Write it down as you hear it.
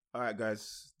All right,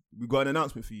 guys, we've got an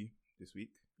announcement for you this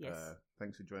week. Yes.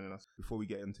 Thanks for joining us. Before we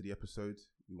get into the episode,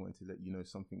 we wanted to let you know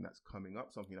something that's coming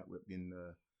up, something that we've been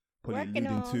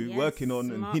working on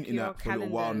and hinting at for a little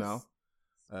while now.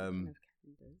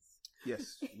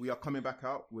 Yes, we are coming back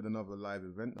out with another live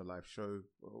event, a live show.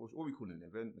 What are we calling it? An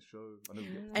event, a show? I know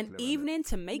An evening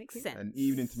to make sense. An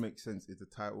evening to make sense is the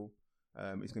title.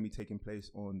 It's going to be taking place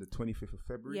on the 25th of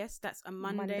February. Yes, that's a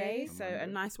Monday. So a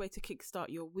nice way to kickstart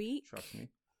your week. Trust me.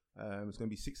 It's going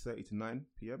to be 6:30 to 9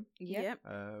 p.m. Yep.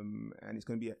 And it's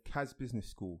going to be at Kaz Business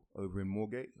School over in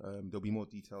Moorgate. There'll be more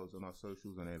details on our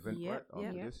socials and the event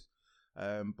after this.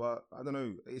 But I don't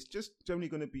know. It's just generally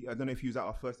going to be. I don't know if you was at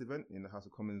our first event in the House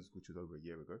of Commons, which was over a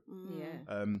year ago.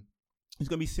 It's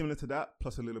going to be similar to that,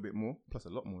 plus a little bit more, plus a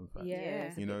lot more, in fact.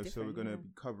 Yeah. You know, so we're going to be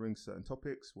covering certain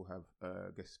topics. We'll have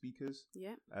guest speakers.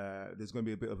 Yeah. There's going to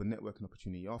be a bit of a networking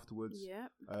opportunity afterwards. Yeah.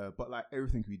 But like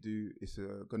everything we do, it's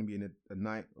going to be a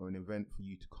night or an event for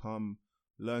you to come,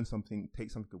 learn something, take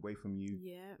something away from you.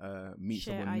 Yeah. Meet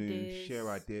someone new, share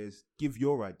ideas, give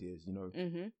your ideas. You know.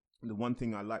 Mm-hmm. The one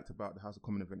thing I liked about the House of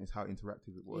Commons event is how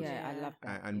interactive it was. Yeah, I love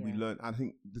that. And we learned, I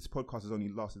think this podcast has only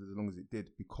lasted as long as it did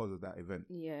because of that event.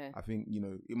 Yeah. I think, you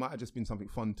know, it might have just been something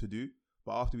fun to do,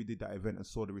 but after we did that event and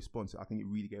saw the response, I think it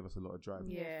really gave us a lot of drive.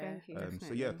 Yeah, thank you.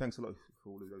 So yeah, thanks a lot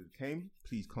for all of those who came.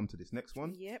 Please come to this next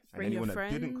one. Yep. And anyone that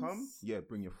didn't come,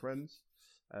 bring your friends.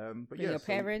 But bring your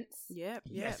parents. Yep.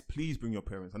 Yes, please bring your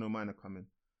parents. I know mine are coming.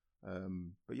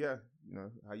 But yeah, you know,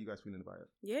 how you guys feeling about it?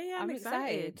 Yeah, I'm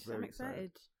excited. Very I'm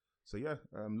excited. So yeah,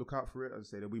 look out for it. As I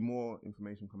say, there'll be more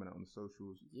information coming out on the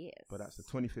socials. Yes. But that's the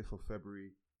 25th of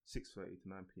February, 6:30 to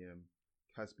 9 p.m.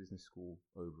 Kaz Business School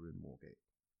over in Moorgate.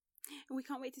 And we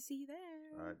can't wait to see you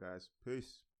there. All right, guys.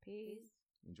 Peace. Peace.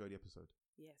 Enjoy the episode.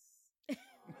 Yes.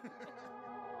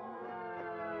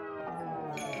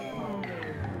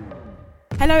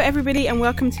 Hello, everybody, and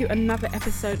welcome to another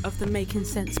episode of the Making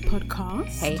Sense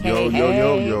podcast. Hey. Yo.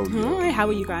 Hi, how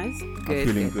are you guys? Good.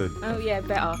 I'm feeling good. Oh yeah,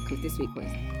 better because this week was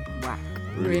whack.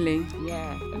 Really?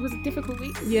 Yeah, it was a difficult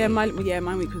week. Yeah, my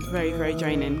week was very, very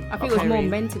draining. I think it was more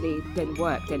mentally than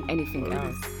work than anything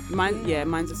else.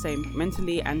 Mine's the same,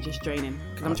 mentally and just draining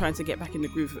because I'm trying to get back in the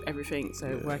groove of everything.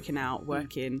 So working out,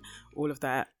 working, all of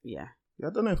that. Yeah. Yeah,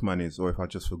 I don't know if mine is or if I've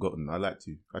just forgotten. I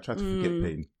try to forget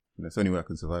pain. You know, it's the only way I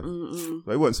can survive.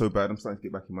 But it wasn't so bad. I'm starting to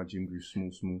get back in my gym groove,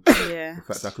 small. Yeah. In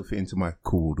fact, I could fit into my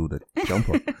Cool World Order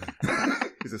jumper.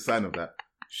 It's a sign of that.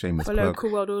 Shameless Follow plug.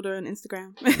 Cool World Order on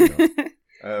Instagram.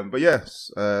 But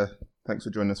yes, thanks for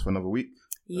joining us for another week.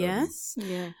 Yes.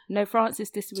 No Francis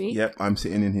this week. Yep, I'm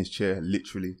sitting in his chair,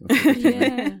 literally.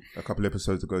 A couple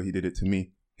episodes ago, he did it to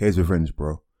me. Here's revenge,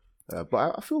 bro.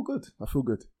 But I feel good.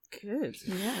 Good.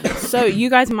 Yeah. So you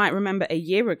guys might remember a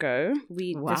year ago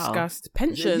we discussed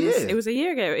pensions. It was a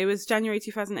year ago. It was January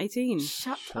 2018.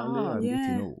 Shut Charlie, up. I'm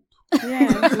getting old.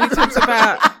 Yeah. We talked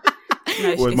about.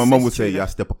 Well, my mum would say, "Yeah,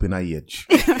 step up in our age."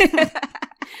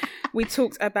 We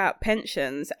talked about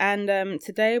pensions, and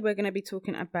today we're going to be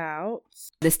talking about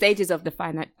the stages of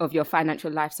of your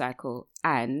financial life cycle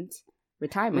and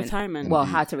retirement. Well,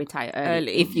 how to retire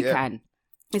early if you can.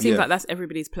 It seems like that's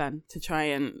everybody's plan to try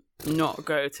and not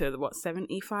go to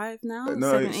 75 now?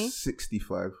 No, 70? it's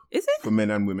 65. Is it? For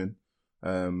men and women.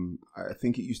 I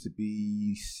think it used to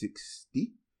be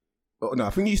 60. Oh, no,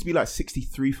 I think it used to be like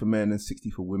 63 for men and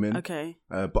 60 for women. Okay.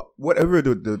 But whatever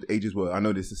the ages were, I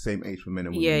know there's the same age for men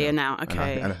and women. Yeah, now.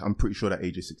 Okay. And I'm pretty sure that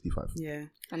age is 65. Yeah.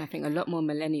 And I think a lot more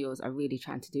millennials are really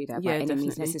trying to do that by any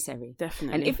means necessary.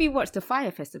 Definitely. And if you watch the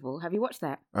Fire Festival, have you watched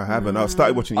that? I haven't. I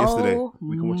started watching it yesterday.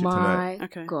 We can watch it tonight.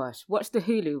 Okay. Gosh. Watch the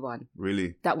Hulu one.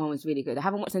 Really? That one was really good. I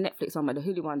haven't watched the Netflix one, but the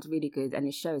Hulu one's really good. And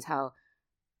it shows how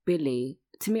Billy,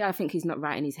 to me, I think he's not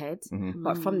right in his head. Mm-hmm.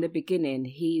 But from the beginning,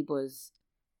 he was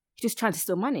just trying to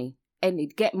steal money.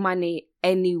 Get money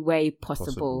any way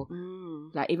possible.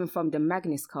 Like even from the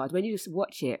Magnus card, when you just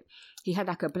watch it, he had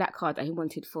like a black card that he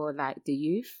wanted for like the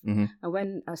youth. And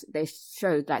when they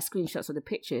showed like screenshots of the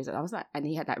pictures, I was like, and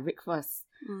he had like Rick Ross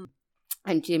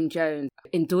and Jim Jones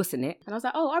endorsing it, and I was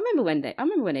like, oh, I remember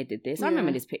when they did this. I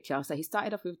remember this picture. So he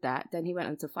started off with that. Then he went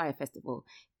on to Fire Festival.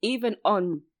 Even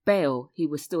on bail, he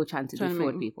was still trying to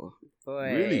defraud people.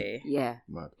 Boy. Really? Yeah.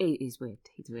 Mad. He's weird.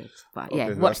 He's weird. But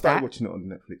okay, watch I started that. watching it on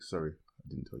Netflix. Sorry, I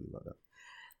didn't tell you about that.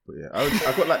 But yeah,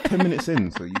 I got like 10 minutes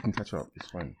in, so you can catch up. It's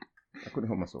fine. I couldn't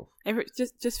help myself.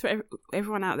 Just for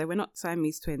everyone out there, we're not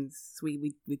Siamese twins.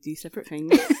 We do separate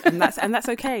things, and that's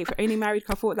okay for any married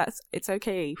couple. It's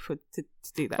okay to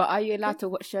do that. But are you allowed to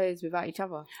watch shows without each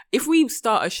other? If we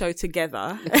start a show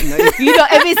together, you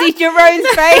not ever see Jerome's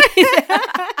face.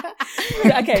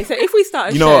 Okay, so if we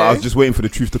start a show, I was just waiting for the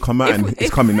truth to come out, and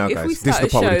it's coming now, guys. This is the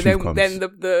part where the truth comes. Then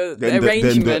the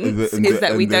arrangement is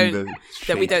that we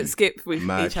don't skip with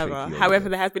each other. However,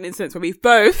 there has been incidents where we've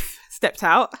both stepped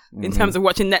out in terms of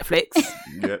watching Netflix.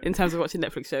 In terms of watching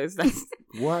Netflix shows.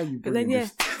 Why are you bringing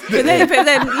this? But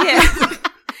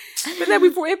then we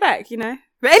brought it back,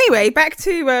 But anyway, back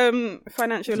to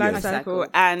financial life cycle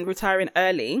and retiring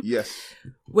early. Yes.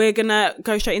 We're going to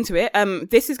go straight into it.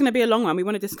 This is going to be a long one. We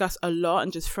want to discuss a lot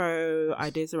and just throw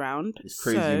ideas around. It's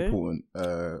crazy important.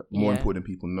 More important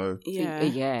than people know.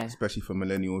 Yeah. Especially for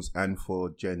millennials and for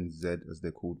Gen Z, as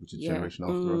they're called, which is generation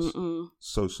after us.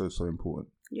 So important.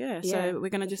 Yeah, so we're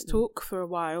going to just talk for a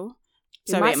while.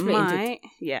 So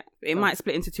it might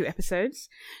split into 2 episodes.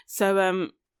 So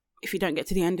if you don't get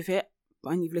to the end of it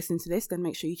and you've listened to this, then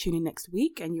make sure you tune in next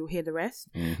week and you'll hear the rest.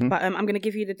 But I'm going to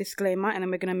give you the disclaimer and then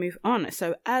we're going to move on.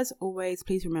 So as always,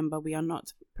 please remember we are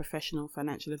not professional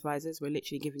financial advisors. We're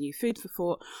literally giving you food for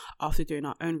thought after doing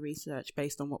our own research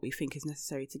based on what we think is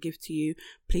necessary to give to you.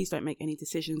 Please don't make any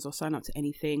decisions or sign up to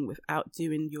anything without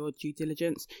doing your due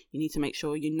diligence. You need to make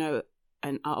sure you know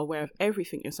and are aware of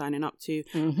everything you're signing up to.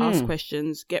 Ask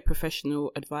questions, get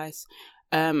professional advice.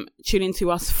 Tune into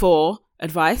us for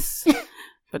advice,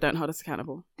 but don't hold us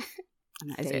accountable. And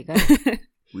that is it.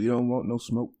 We don't want no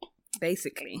smoke.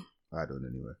 Basically. I don't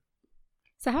anyway.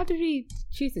 So how did we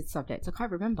choose this subject? I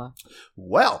can't remember.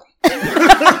 Well,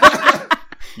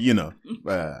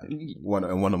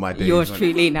 one of my days. Yours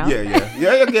truly now.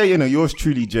 Yeah. Yours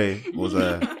truly, Jay, was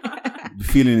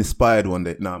feeling inspired one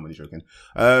day. I'm only joking.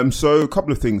 So a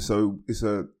couple of things. So it's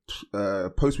a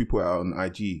post we put out on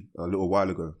IG a little while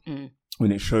ago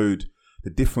when it showed the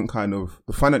different kind of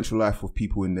the financial life of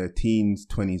people in their teens,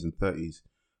 20s and 30s.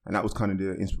 And that was kind of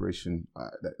the inspiration.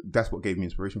 That's what gave me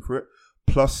inspiration for it.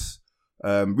 Plus,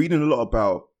 reading a lot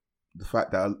about the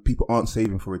fact that people aren't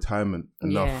saving for retirement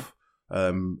enough,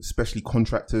 especially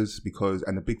contractors,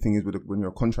 and the big thing is when you're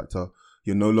a contractor,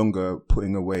 you're no longer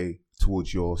putting away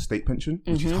towards your state pension,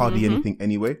 which is hardly anything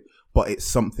anyway, but it's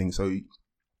something. So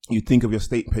you think of your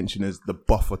state pension as the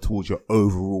buffer towards your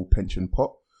overall pension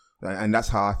pot. And that's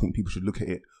how I think people should look at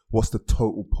it. What's the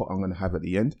total pot I'm going to have at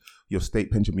the end? Your state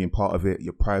pension being part of it,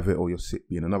 your private or your SIP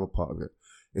being another part of it.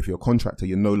 If you're a contractor,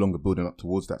 you're no longer building up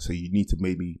towards that. So you need to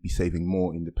maybe be saving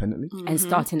more independently. And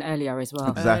starting earlier as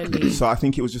well. Exactly. So I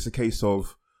think it was just a case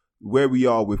of where we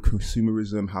are with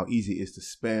consumerism, how easy it is to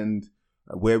spend,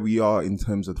 where we are in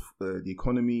terms of the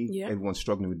economy. Everyone's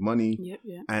struggling with money.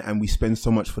 And we spend so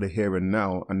much for the here and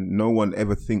now. And no one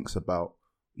ever thinks about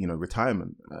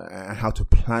retirement and how to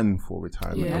plan for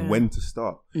retirement and when to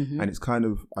start. And it's kind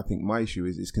of, I think my issue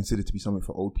is it's considered to be something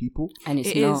for old people. And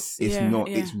it's not.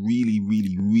 It's really,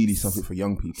 really, really something for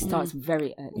young people. Starts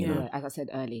very early, as I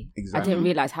said, early. Exactly. I didn't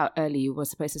realise how early you were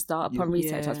supposed to start. Upon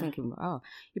research, I was thinking,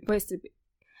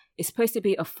 it's supposed to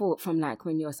be a thought from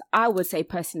when you're, I would say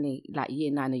personally,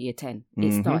 year 9 or year 10.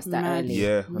 It starts that early.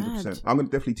 Yeah, 100%. I'm going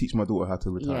to definitely teach my daughter how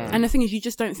to retire. And the thing is, you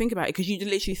just don't think about it because you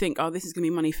literally think, this is going to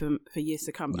be money for years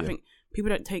to come. But I think people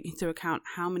don't take into account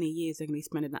how many years they're going to be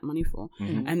spending that money for.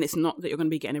 And it's not that you're going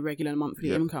to be getting a regular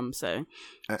monthly income. So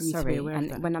you need to be aware of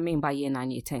that. When I mean by year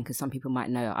 9, year 10, because some people might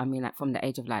know, I mean from the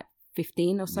age of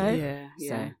 15 or so.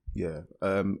 Yeah.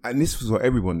 And this was for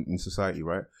everyone in society,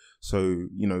 right? So,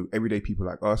 everyday people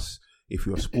like us, if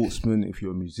you're a sportsman, if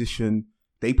you're a musician,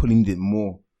 they probably need it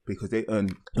more because they earn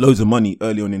loads of money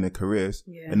early on in their careers,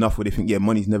 enough where they think,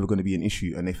 money's never going to be an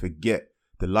issue. And they forget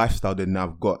the lifestyle they've now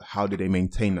got. How do they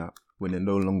maintain that when they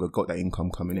no longer got that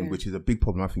income coming in, which is a big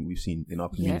problem I think we've seen in our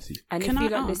community. And if you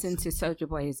don't listen to Soulja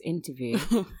Boy's interview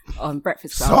on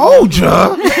Breakfast Club.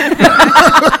 Soldier!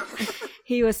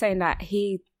 He was saying that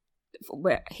he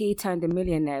turned a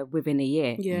millionaire within a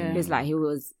year. It was he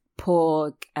was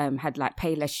poor, had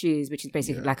Payless shoes, which is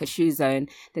basically like a shoe zone.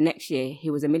 The next year he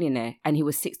was a millionaire and he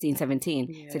was 16,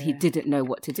 17. Said he didn't know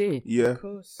what to do. Of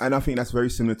course. And I think that's very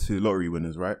similar to lottery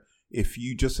winners, right? If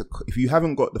you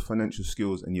haven't got the financial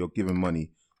skills and you're given money,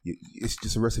 it's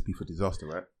just a recipe for disaster,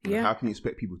 right? How can you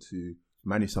expect people to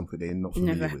manage something they're not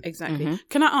familiar with? Exactly.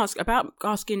 Can I ask about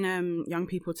asking young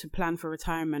people to plan for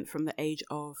retirement from the age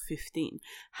of 15?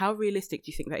 How realistic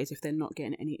do you think that is if they're not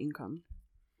getting any income?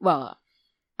 Well,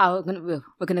 we're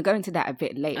going to go into that a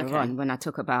bit later on when I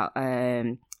talk about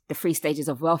the 3 stages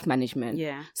of wealth management.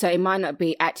 So it might not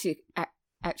be actually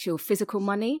actual physical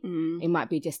money. It might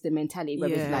be just the mentality,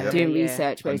 whether it's like doing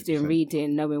research, whether it's doing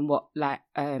reading, knowing what like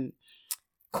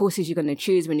courses you're going to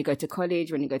choose when you go to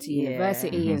college, when you go to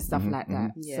university and stuff like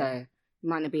that. So it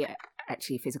might not be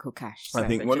actually physical cash. So. I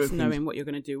think one just knowing what you're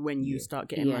going to do when you start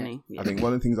getting money. I think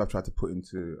one of the things I've tried to put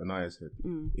into Anaya's head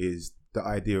is the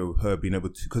idea of her being able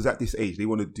to, because at this age they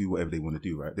want to do whatever they want to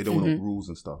do, right? They don't want rules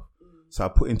and stuff. So I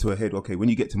put into her head, okay, when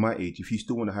you get to my age, if you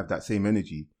still want to have that same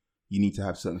energy, you need to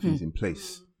have certain things in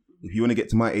place. If you want to get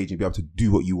to my age and be able to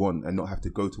do what you want and not have to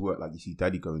go to work like you see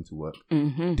daddy going to work,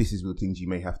 this is the things you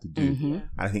may have to do. And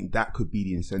I think that could be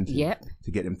the incentive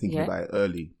to get them thinking about it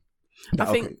early.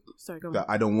 That, that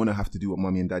I don't want to have to do what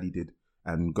mommy and daddy did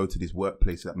and go to this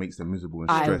workplace that makes them miserable and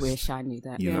stressed. I wish I knew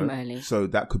that from early. So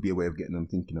that could be a way of getting them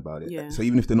thinking about it. So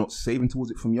even if they're not saving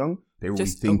towards it from young, they're already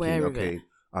thinking, okay,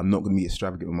 I'm not going to be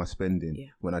extravagant with my spending.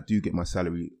 When I do get my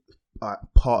salary,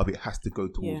 part of it has to go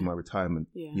towards my retirement.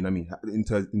 You know what I mean?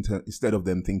 Instead of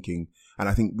them thinking, and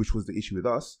I think which was the issue with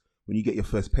us, when you get your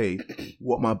first pay,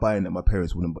 what am I buying that my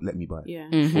parents wouldn't let me buy? Do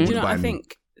you know, I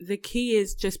think the key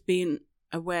is just being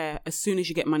aware as soon as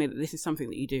you get money that this is something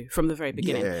that you do from the very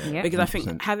beginning. Because 100%. I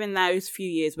think having those few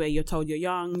years where you're told you're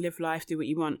young, live life, do what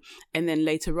you want, and then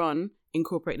later on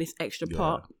incorporate this extra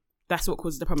part, that's what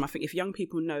causes the problem. I think if young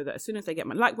people know that as soon as they get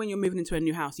money, like when you're moving into a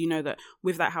new house, you know that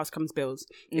with that house comes bills.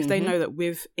 If they know that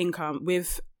with income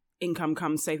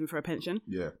comes saving for a pension,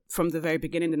 from the very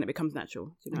beginning, then it becomes natural.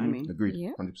 Do you know what I mean?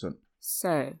 Agreed, 100%.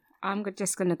 So I'm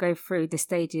just going to go through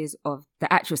the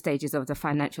actual stages of the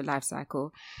financial life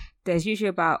cycle. There's usually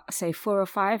about, say, 4 or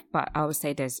 5, but I would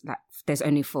say there's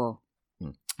only 4.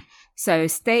 So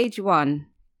stage 1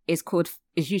 is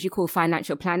usually called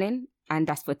financial planning, and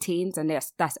that's for teens, and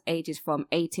that's ages from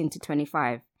 18 to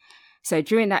 25. So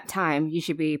during that time, you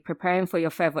should be preparing for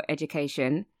your further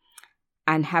education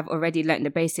and have already learnt the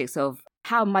basics of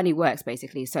how money works,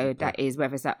 basically. So that is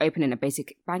whether it's like opening a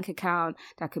basic bank account,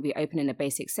 that could be opening a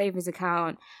basic savings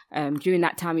account. During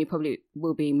that time, you probably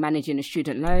will be managing a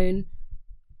student loan,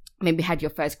 maybe had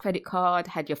your first credit card,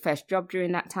 had your first job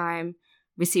during that time,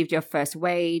 received your first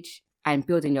wage, and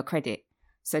building your credit.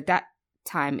 So that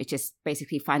time is just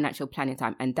basically financial planning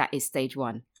time, and that is stage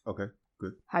 1. Okay,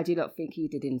 good. How do you not think you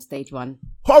did in stage 1?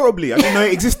 Horribly. I didn't know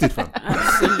it existed, fam.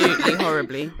 Absolutely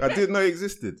horribly. I didn't know it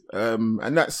existed.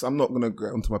 And that's, I'm not going to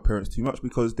get onto my parents too much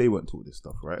because they weren't taught this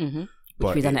stuff, right?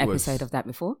 But we've done an episode of that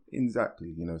before.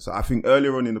 Exactly, so I think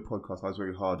earlier on in the podcast, I was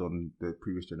very hard on the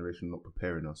previous generation not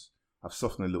preparing us. I've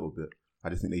softened a little bit. I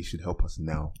just think they should help us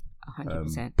now.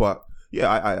 100%. But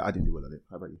yeah, I didn't do well at it.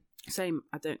 How about you? Same.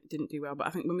 I didn't do well, but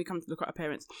I think when we come to look at our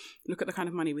parents, look at the kind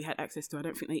of money we had access to, I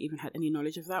don't think they even had any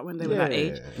knowledge of that when they were that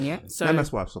age. So, and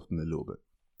that's why I've softened a little bit.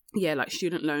 Yeah, like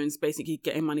student loans, basically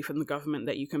getting money from the government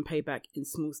that you can pay back in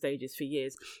small stages for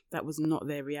years. That was not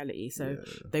their reality. So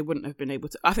they wouldn't have been able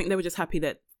to. I think they were just happy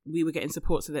that we were getting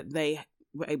support so that they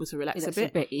were able to relax a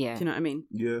bit. Do you know what I mean?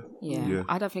 Yeah.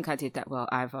 I don't think I did that well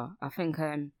either. I think,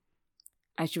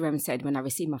 as Jerome said, when I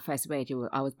received my first wage,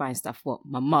 I was buying stuff what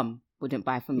my mum wouldn't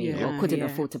buy for me or couldn't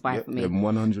afford to buy for me. Them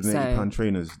 £180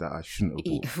 trainers that I shouldn't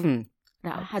have bought.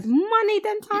 That I had money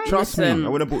then times. Trust me, I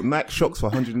would have bought Nike Shocks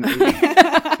for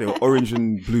 £180. They were orange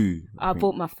and blue. I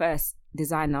bought my first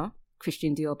designer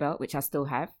Christian Dior belt, which I still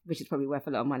have, which is probably worth a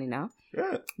lot of money now.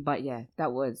 But yeah,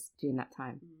 that was during that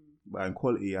time. Buying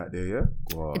quality out there,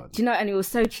 God. Do you know, and it was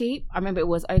so cheap. I remember it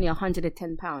was only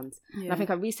 £110. And I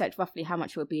think I researched roughly how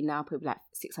much it would be now, probably like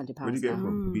 £600. Where did you get it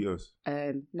from?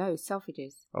 Beatles? No,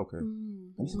 Selfridges. Okay.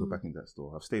 I used to go back in that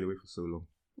store. I've stayed away for so long.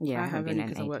 Yeah, I haven't been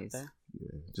in ages.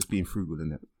 Yeah, just being frugal,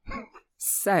 isn't it?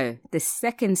 So the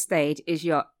second stage is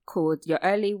called your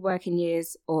early working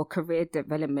years or career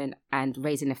development and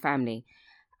raising a family.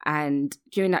 And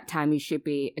during that time, you should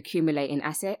be accumulating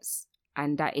assets.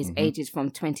 And that is ages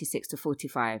from 26 to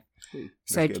 45. Let's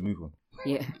get a move on.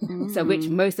 Yeah. So which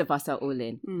most of us are all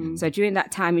in. So during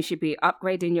that time, you should be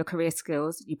upgrading your career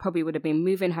skills. You probably would have been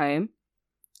moving home.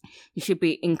 You should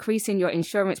be increasing your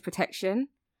insurance protection,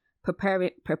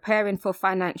 preparing for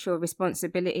financial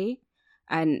responsibility.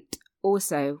 And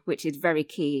also, which is very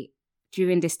key,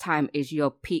 during this time is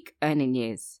your peak earning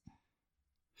years.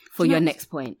 For your next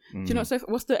point. Do you know, so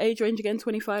what's the age range again?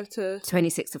 25 to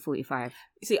 26 to 45.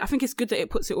 You see, I think it's good that it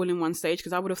puts it all in one stage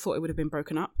because I would have thought it would have been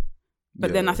broken up.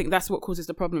 But then I think that's what causes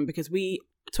the problem because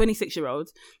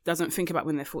 26-year-olds doesn't think about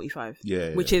when they're 45,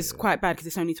 which is quite bad because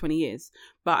it's only 20 years.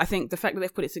 But I think the fact that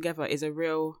they've put it together is a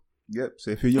real... Yep,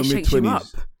 so if you're in your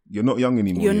mid-20s, you're not young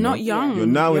anymore. You're not young. You're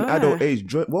now in adult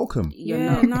age. Welcome.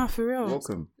 Nah, for real.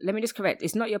 Welcome. Let me just correct.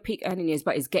 It's not your peak earning years,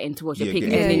 but it's getting towards your peak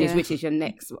earning years, which is your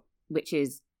next, which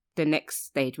is the next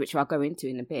stage, which I'll go into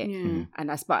in a bit. Yeah.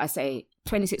 And I say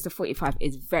 26 to 45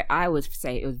 is I would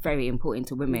say it was very important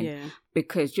to women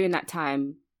because during that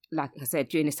time, like I said,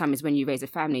 during this time is when you raise a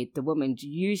family. The woman's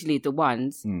usually the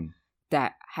ones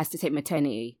that has to take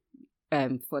maternity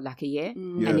for like a year,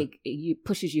 and it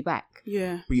pushes you back.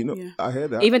 Yeah, but I hear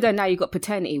that. Even though now you've got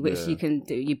paternity, which you can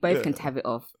do, you both can have it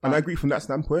off. And I agree from that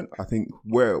standpoint. I think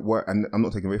and I'm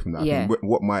not taking away from that. I think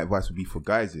what my advice would be for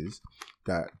guys is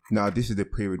that now this is the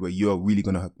period where you're really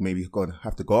gonna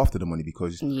have to go after the money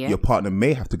because your partner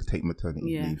may have to take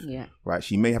maternity leave. Yeah. Right?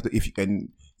 She may have to and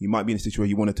you might be in a situation where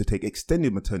you wanted to take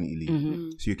extended maternity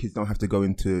leave, so your kids don't have to go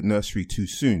into nursery too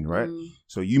soon, right?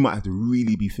 So you might have to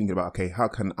really be thinking about, okay, how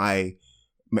can I?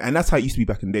 And that's how it used to be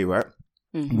back in the day, right?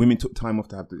 Women took time off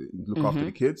to have to look after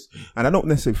the kids, and I don't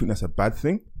necessarily think that's a bad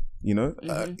thing.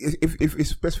 If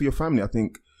it's best for your family, I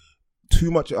think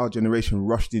too much of our generation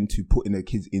rushed into putting their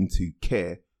kids into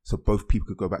care so both people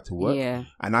could go back to work. Yeah.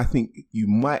 And I think you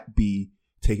might be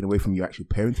taken away from your actual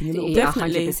parenting a little bit.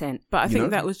 Definitely. 100%. But I think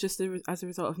that was just as a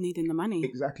result of needing the money.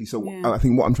 Exactly. So I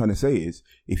think what I'm trying to say is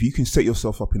if you can set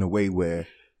yourself up in a way where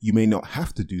you may not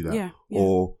have to do that.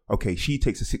 Or, okay, she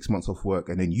takes a 6 months off work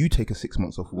and then you take a 6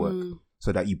 months off work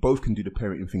so that you both can do the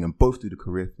parenting thing and both do the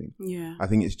career thing. Yeah. I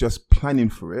think it's just planning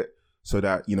for it so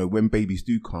that, when babies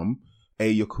do come,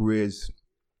 your careers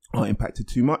aren't impacted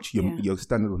too much, your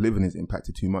standard of living is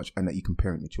impacted too much, and that you can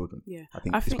parent your children. Yeah. I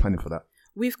think it's planning for that.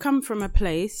 We've come from a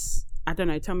place, I don't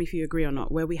know, tell me if you agree or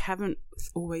not, where we haven't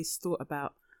always thought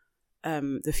about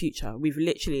the future. We've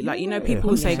literally,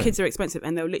 people will say kids are expensive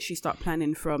and they'll literally start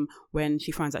planning from when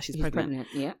she finds out she's pregnant.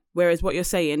 Yeah. Whereas what you're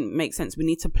saying makes sense. We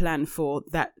need to plan for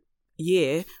that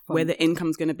year where the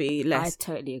income's going to be less. I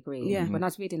totally agree. Yeah. When I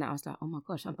was reading that, I was like, oh my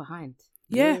gosh, I'm behind.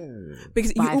 Yeah.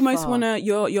 Because you almost want to,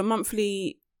 your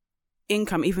monthly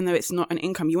income, even though it's not an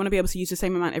income, you want to be able to use the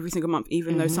same amount every single month,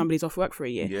 even though somebody's off work for a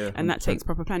year. Yeah, and that takes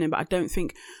proper planning. But I don't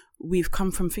think we've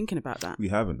come from thinking about that. We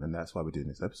haven't, and that's why we're doing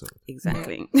this episode.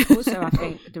 Exactly. Also, I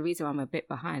think the reason I'm a bit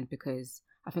behind because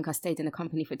I think I stayed in a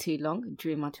company for too long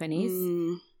during my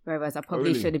 20s, whereas I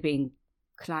probably should have been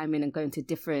climbing and going to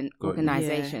different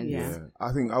organisations. Yeah.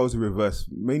 I think I was the reverse,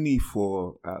 mainly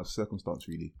for out of circumstance,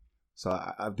 really. So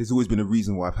there's always been a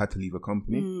reason why I've had to leave a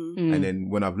company. And then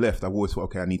when I've left, I've always thought,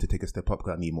 okay, I need to take a step up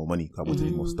because I need more money. I want to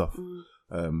do more stuff.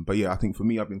 But yeah, I think for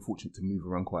me, I've been fortunate to move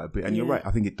around quite a bit. And you're right.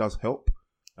 I think it does help.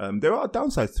 There are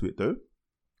downsides to it though.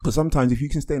 Because sometimes if you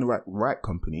can stay in the right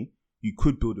company, you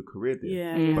could build a career there.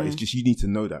 Yeah. But it's just, you need to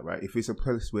know that, right? If it's a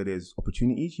place where there's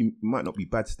opportunities, you might not be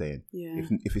bad staying. Yeah.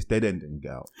 If it's dead end, then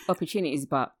get out. Opportunities,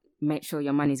 but make sure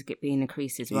your money's being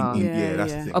increased as well.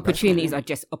 That's the thing. Opportunities are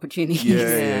just opportunities.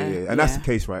 Yeah. And that's the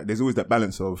case, right? There's always that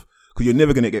balance of, because you're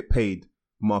never going to get paid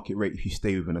market rate if you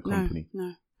stay within a company.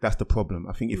 No. That's the problem.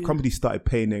 I think if companies started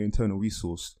paying their internal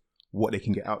resource what they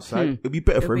can get outside, it'd be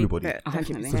better for everybody.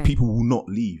 100%. Because people will not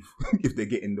leave if they're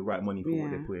getting the right money for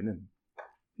what they're putting in.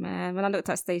 Man, when I looked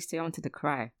at stage 2, I wanted to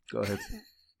cry. Go ahead.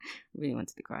 Really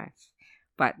wanted to cry.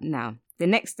 But now, the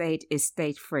next stage is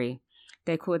stage 3.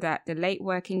 They call that the late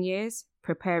working years,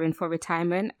 preparing for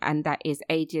retirement, and that is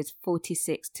ages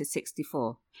 46 to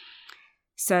 64.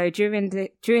 So during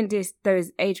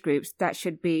those age groups, that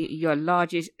should be your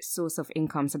largest source of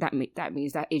income. So that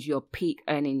means that is your peak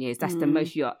earning years. That's the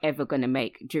most you're ever going to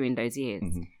make during those years.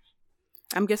 Mm-hmm.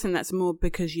 I'm guessing that's more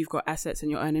because you've got assets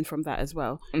and you're earning from that as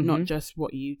well, not just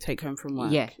what you take home from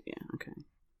work. Yeah. Okay.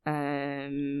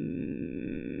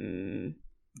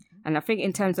 And I think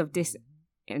in terms of this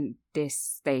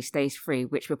stage 3,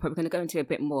 which we're probably going to go into a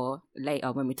bit more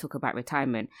later when we talk about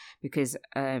retirement, because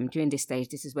during this stage,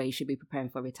 this is where you should be preparing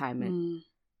for retirement.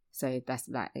 So that's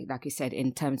like you said,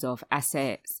 in terms of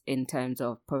assets, in terms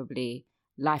of probably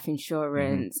life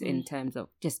insurance, in terms of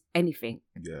just anything.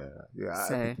 Yeah.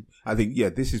 So I think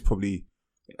this is probably,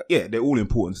 they're all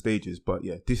important stages, but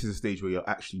this is a stage where you're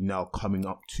actually now coming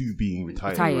up to being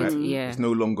retired. Right? Yeah. It's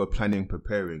no longer planning,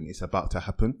 preparing. It's about to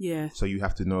happen. Yeah. So you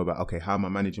have to know about, okay, how am I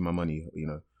managing my money?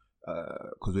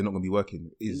 Because we're not going to be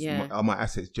working. Are my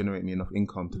assets generating me enough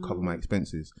income to cover my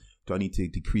expenses? Do I need to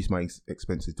decrease my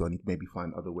expenses? Do I need to maybe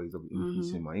find other ways of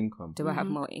increasing my income? Do I have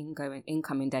more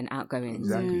incoming than outgoing?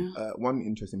 Exactly. One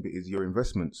interesting bit is your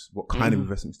investments. What kind of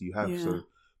investments do you have? So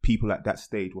people at that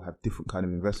stage will have different kind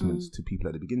of investments to people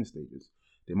at the beginning stages.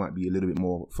 They might be a little bit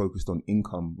more focused on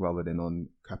income rather than on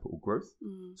capital growth.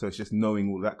 So it's just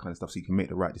knowing all that kind of stuff so you can make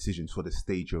the right decisions for the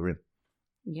stage you're in.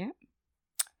 Yeah.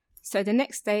 So the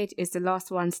next stage is the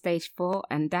last one, stage 4,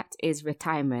 and that is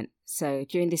retirement. So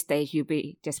during this stage, you'll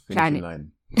be just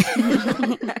planning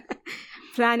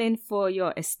for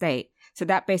your estate. So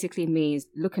that basically means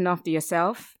looking after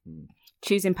yourself,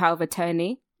 choosing power of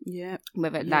attorney, Yeah.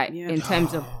 Whether in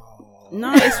terms of.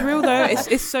 No, it's real though.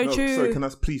 It's so true. Sorry, can I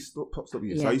please stop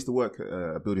you? So I used to work at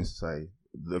a building society,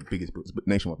 the biggest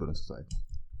nationwide building society,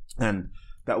 and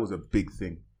that was a big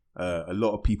thing. A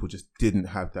lot of people just didn't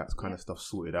have that kind of stuff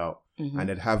sorted out, and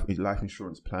they'd have life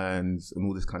insurance plans and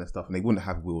all this kind of stuff, and they wouldn't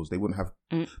have wills, they wouldn't have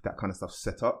that kind of stuff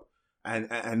set up.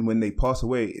 And when they pass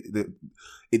away,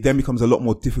 it then becomes a lot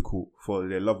more difficult for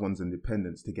their loved ones and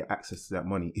dependents to get access to that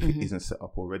money if it isn't set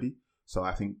up already. So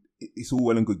I think it's all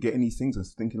well and good getting these things and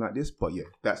thinking like this, but yeah,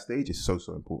 that stage is so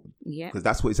important. Yeah, because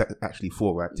that's what it's actually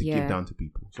for, right? To give down to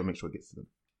people. So make sure it gets to them.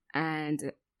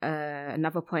 And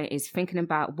another point is thinking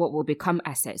about what will become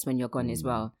assets when you're gone as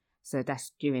well. So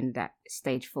that's during that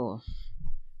stage 4.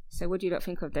 So what do you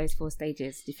think of those 4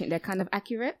 stages? Do you think they're kind of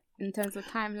accurate in terms of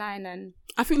timeline? And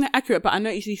I think they're accurate, but I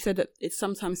noticed you said that it's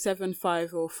sometimes 7,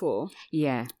 5 or 4.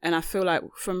 Yeah. And I feel like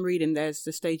from reading, there's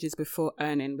the stages before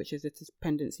earning, which is the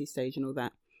dependency stage and all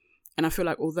that. And I feel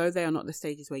like although they are not the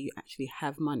stages where you actually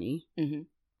have money,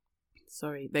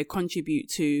 they contribute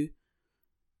to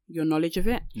your knowledge of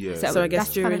it. Yeah. So I guess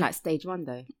that's kind of like stage 1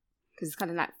 though, because it's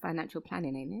kind of like financial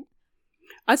planning, ain't it?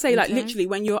 I'd say literally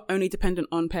when you're only dependent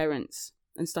on parents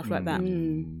and stuff like that,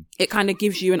 it kind of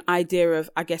gives you an idea of,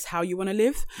 I guess, how you want to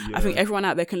live. Yeah. I think everyone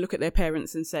out there can look at their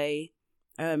parents and say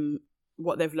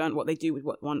what they've learned, what they do with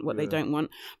what they don't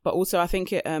want. But also I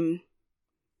think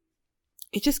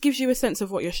it just gives you a sense of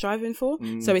what you're striving for.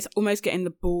 So it's almost getting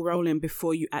the ball rolling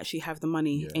before you actually have the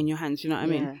money in your hands. You know what I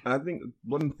mean? And I think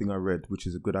one thing I read, which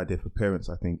is a good idea for parents,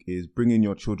 I think, is bringing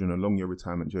your children along your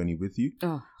retirement journey with you,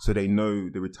 so they know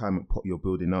the retirement pot you're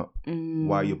building up,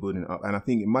 why you're building it up. And I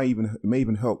think it may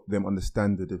even help them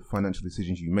understand the financial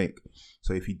decisions you make.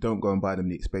 So if you don't go and buy them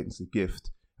the expensive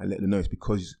gift and let them know it's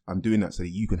because I'm doing that so that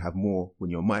you can have more when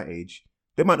you're my age,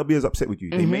 they might not be as upset with you.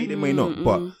 They may not.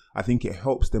 But I think it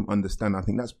helps them understand. I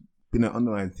think that's been an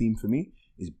underlying theme for me,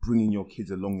 is bringing your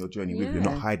kids along your journey with you,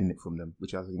 not hiding it from them,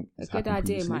 which I think is a good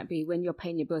idea. Previously. Might be when you're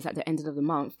paying your bills at the end of the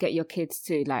month, get your kids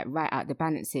to write out the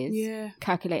balances,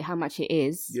 calculate how much it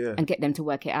is, and get them to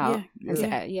work it out.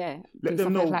 Let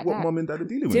them know what mum and dad are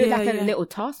dealing with. Do a little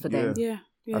task for them.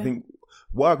 I think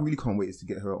what I really can't wait is to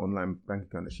get her an online bank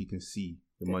account that she can see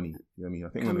the money. You know what I mean? I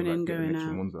think I'm going to get an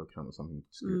extra Monzo account or something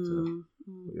to give it to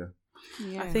her.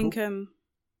 But I think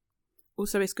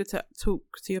also it's good to talk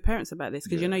to your parents about this,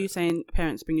 because you're saying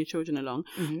parents bring your children along,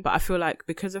 but I feel like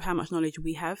because of how much knowledge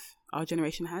we have, our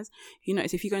generation has, you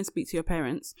notice if you go and speak to your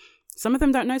parents, some of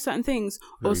them don't know certain things,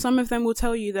 or some of them will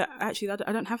tell you that actually I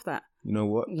don't have that. You know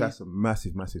what? That's a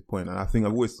massive point, and I think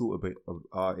I've always thought a bit of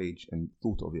our age and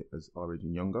thought of it as our age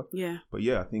and younger. Yeah. But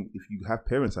I think if you have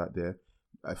parents out there,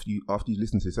 after you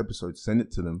listen to this episode, send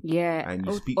it to them. And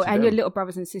you speak to them. And your little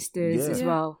brothers and sisters as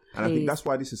well. And I think that's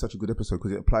why this is such a good episode,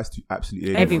 because it applies to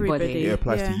absolutely everybody. It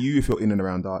applies to you if you're in and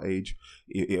around our age.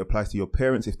 It applies to your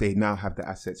parents if they now have the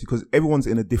assets, because everyone's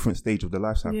in a different stage of the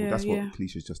life cycle. That's what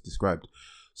Kelisha's just described.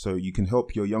 So you can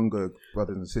help your younger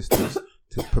brothers and sisters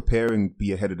to prepare and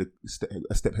be ahead of a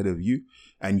step ahead of you,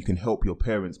 and you can help your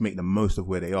parents make the most of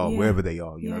where they are, wherever they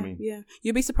are. You know what I mean? Yeah.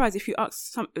 You'll be surprised if you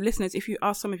ask some listeners, if you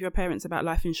ask some of your parents about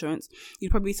life insurance,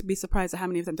 you'd probably be surprised at how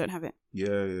many of them don't have it.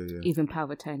 Yeah. Even power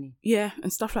of attorney. Yeah,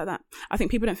 and stuff like that. I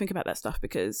think people don't think about that stuff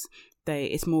because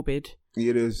it's morbid.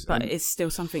 It is, but it's still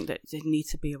something that they need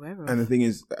to be aware of. And the thing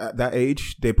is, at that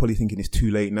age, they're probably thinking it's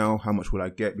too late now. How much will I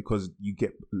get? Because you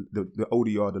get the older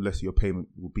you are, the lesser your payment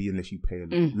will be, unless you pay,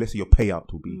 lesser your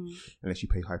payout will be, unless you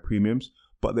pay high premiums.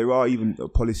 But there are even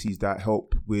policies that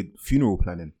help with funeral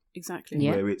planning. Exactly.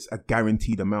 Where it's a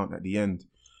guaranteed amount at the end.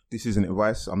 This isn't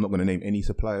advice. I'm not going to name any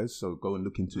suppliers, so go and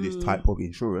look into this type of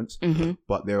insurance.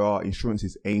 But there are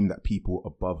insurances aimed at people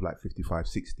above 55,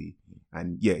 60.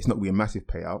 And it's not going to be a massive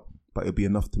payout, but it'll be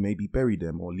enough to maybe bury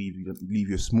them or leave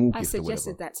you a small gift. I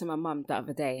suggested that to my mum the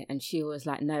other day, and she was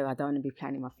like, "No, I don't want to be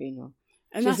planning my funeral."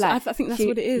 And that's I think that's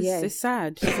what it is. Yeah. It's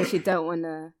sad. So she don't want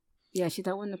to. Yeah, she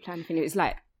don't want to plan a funeral. It's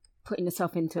like putting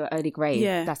yourself into an early grave.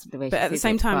 Yeah, that's the way. But at the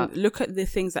same time, look at the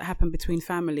things that happen between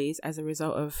families as a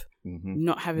result of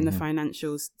not having the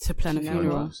financials to plan a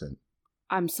funeral. 100%.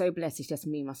 I'm so blessed. It's just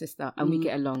me and my sister, and we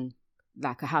get along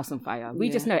like a house on fire. We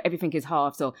just know everything is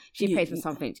half. So she pays for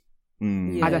something.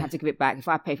 I don't have to give it back. If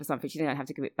I pay for something, she don't have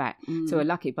to give it back. So we're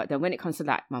lucky. But then when it comes to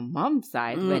my mum's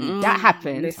side, when that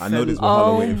happens, I know there's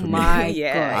Wahala waiting for me.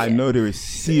 I know there is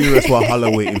serious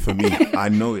Wahala waiting for me. I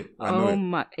know it.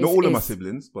 Not all of my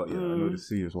siblings, but I know there's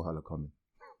serious Wahala coming.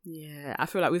 Yeah, I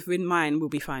feel like within mine we'll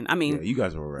be fine. I mean, you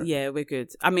guys are alright. Yeah, we're good.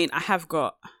 I mean, I have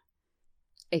got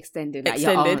extended,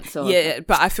 your aunts or,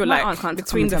 but I feel like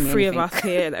between the three of us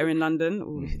here that are in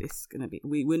London, it's gonna be.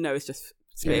 We know it's just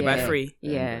split it by 3.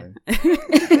 Yeah.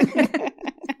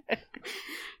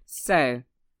 So,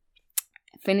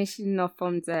 finishing off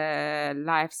on the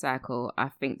life cycle, I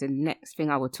think the next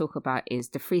thing I will talk about is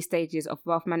the 3 stages of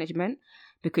wealth management,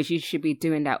 because you should be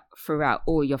doing that throughout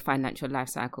all your financial life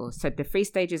cycles. So the 3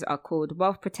 stages are called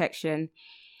wealth protection,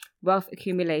 wealth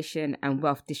accumulation, and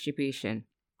wealth distribution.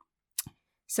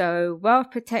 So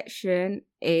wealth protection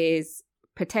is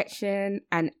protection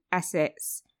and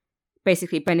assets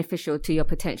basically beneficial to your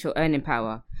potential earning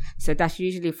power. So that's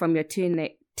usually from your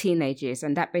teenage years,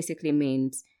 and that basically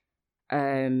means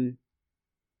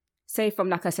say from,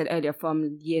 like I said earlier,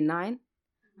 from year 9.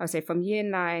 I would say from year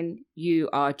 9, you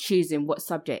are choosing what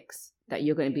subjects that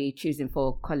you're going to be choosing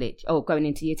for college, or going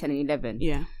into year 10 and 11.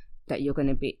 Yeah. That you're going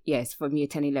to be, yes, from year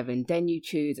 10, 11. Then you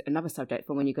choose another subject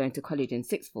for when you go into college in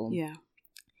 6th form. Yeah.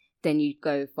 Then you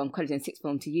go from college in 6th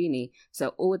form to uni. So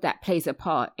all that plays a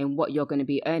part in what you're going to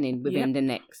be earning within the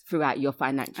next, throughout your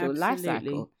financial life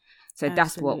cycle. So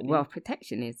that's what wealth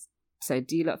protection is. So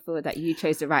do you lot feel that you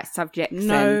chose the right subjects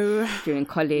during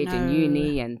college and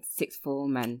uni and 6th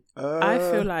form? And I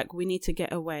feel like we need to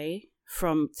get away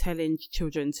from telling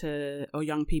children or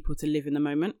young people to live in the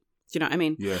moment. Do you know what I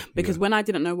mean? Yeah. Because when I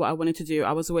didn't know what I wanted to do,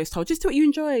 I was always told, just do what you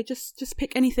enjoy. Just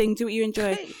pick anything, do what you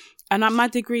enjoy. And my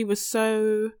degree was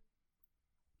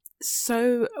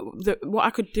what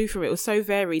I could do for it was so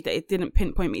varied that it didn't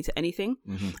pinpoint me to anything.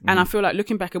 And I feel like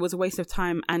looking back, it was a waste of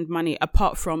time and money,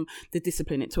 apart from the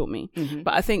discipline it taught me.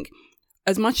 But I think,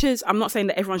 as much as I'm not saying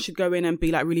that everyone should go in and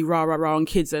be like really rah on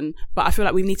kids, but I feel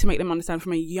like we need to make them understand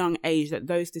from a young age that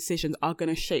those decisions are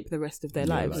going to shape the rest of their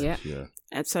lives. Yeah.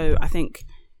 And so I think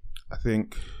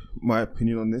my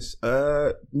opinion on this,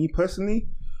 me personally,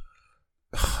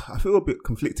 I feel a bit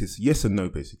conflicted. Yes and no,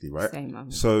 basically, right? Same.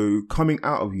 So coming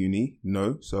out of uni,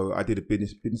 no. So I did a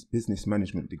business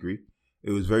management degree.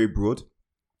 It was very broad.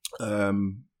 I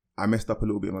messed up a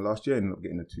little bit in my last year and ended up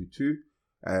getting a 2.2,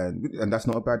 and that's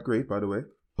not a bad grade, by the way.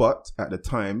 But at the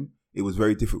time, it was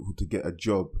very difficult to get a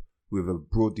job with a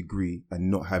broad degree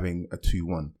and not having a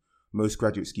 2.1. Most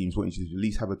graduate schemes want you to at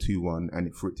least have a 2.1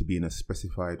 and for it to be in a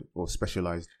specified or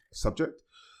specialized subject.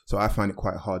 So I find it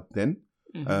quite hard then.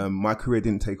 My career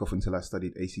didn't take off until I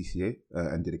studied ACCA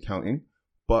and did accounting.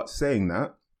 But saying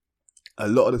that, a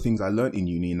lot of the things I learned in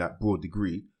uni in that broad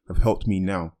degree have helped me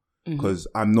now, because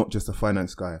I'm not just a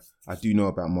finance guy. I do know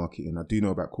about marketing. I do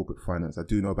know about corporate finance. I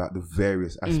do know about the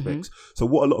various aspects. So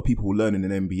what a lot of people will learn in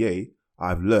an MBA,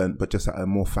 I've learned, but just at a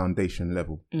more foundation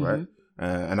level, right?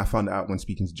 And I found it out when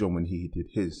speaking to John when he did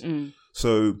his.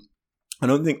 So I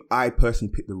don't think I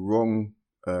personally picked the wrong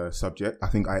subject. I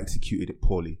think I executed it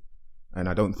poorly. And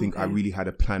I don't think I really had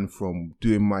a plan from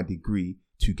doing my degree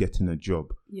to getting a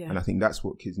job. Yeah. And I think that's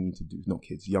what kids need to do. Not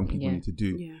kids, young people need to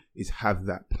do, is have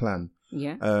that plan.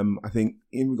 Yeah. I think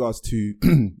in regards to,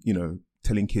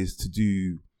 telling kids to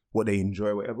do what they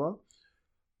enjoy, whatever,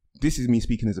 this is me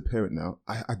speaking as a parent now.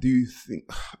 I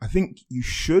think you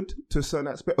should, to a certain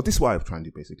aspect. This is what I try and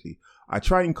do, basically. I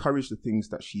try and encourage the things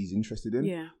that she's interested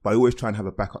in, but I always try and have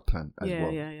a backup plan as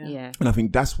well. Yeah. And I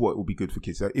think that's what will be good for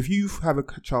kids. So if you have a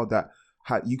child that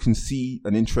you can see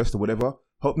an interest or whatever,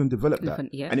 help them develop that.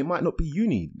 And it might not be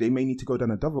uni. They may need to go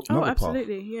down another path.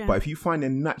 Yeah. But if you find they're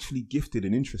naturally gifted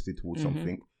and interested towards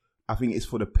something, I think it's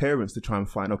for the parents to try and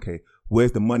find, okay,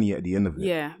 where's the money at the end of it?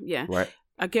 Yeah. Right.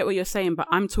 I get what you're saying, but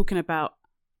I'm talking about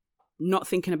not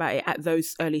thinking about it at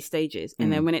those early stages.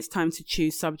 And then when it's time to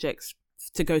choose subjects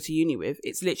to go to uni with,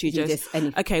 it's literally just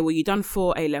okay, well, you've done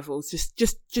 4 A levels, just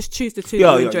choose the 2 you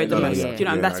enjoyed the most. You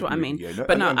know, that's what I mean.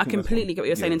 But no, I completely get what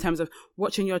you're saying in terms of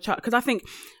watching your child, because I think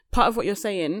part of what you're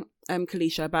saying,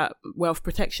 Kalisha, about wealth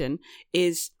protection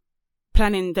is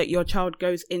planning that your child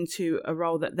goes into a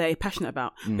role that they're passionate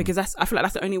about, because I feel like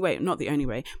that's the only way, not the only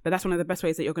way, but that's one of the best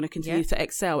ways that you're going to continue to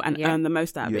excel and earn the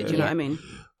most out of it. Do you know what I mean?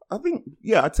 I think,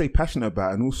 I'd say passionate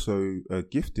about and also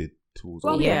gifted towards.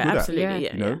 Well, absolutely,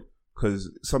 you know?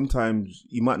 Because sometimes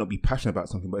you might not be passionate about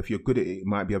something, but if you're good at it, it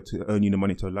might be able to earn you the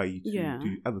money to allow you to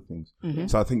do other things.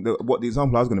 So I think that what the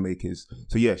example I was going to make is,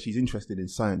 she's interested in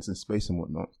science and space and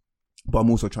whatnot, but I'm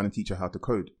also trying to teach her how to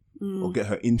code or get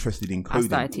her interested in coding. I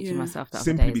started teaching myself that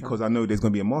simply because I know there's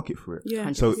going to be a market for it.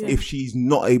 Yeah. So if she's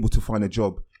not able to find a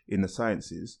job in the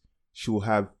sciences, she'll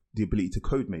have the ability to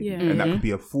code maybe, and that could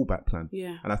be a fallback plan.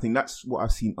 Yeah. And I think that's what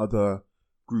I've seen other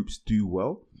groups do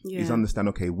well. Is understand,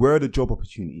 okay, where are the job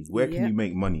opportunities? Where can you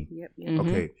make money?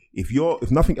 Okay,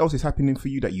 if nothing else is happening for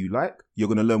you that you like, you're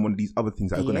going to learn one of these other things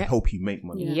that are going to help you make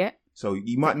money. So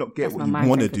you might not get what you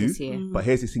want to do, but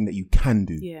here's the thing that you can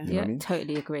do. You know what I mean?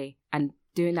 Totally agree. And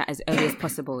doing that as early as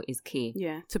possible is key.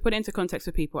 Yeah. To put it into context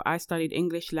for people, I studied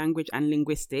English, language and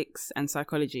linguistics and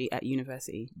psychology at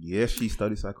university. Yeah, she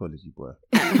studied psychology, boy.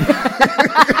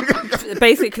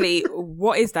 Basically,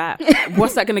 what is that?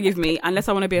 What's that going to give me? Unless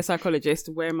I want to be a psychologist,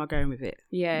 where am I going with it?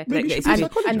 Yeah. Like,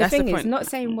 and the thing is, not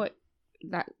saying what,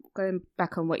 like, going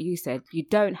back on what you said, you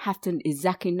don't have to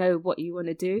exactly know what you want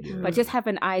to do, but just have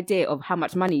an idea of how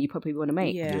much money you probably want to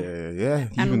make. Yeah.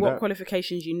 And what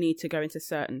qualifications you need to go into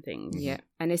certain things. Yeah.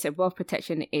 And they said wealth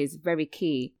protection is very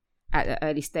key at the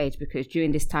early stage, because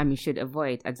during this time you should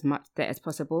avoid as much debt as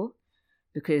possible,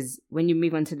 because when you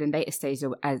move on to the later stage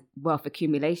of as wealth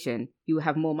accumulation, you will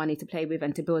have more money to play with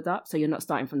and to build up, so you're not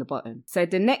starting from the bottom. So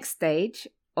the next stage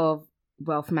of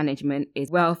wealth management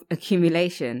is wealth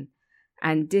accumulation.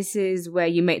 And this is where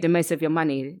you make the most of your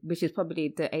money, which is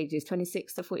probably the ages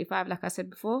 26 to 45, like I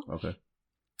said before. Okay.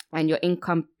 And your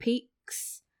income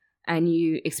peaks and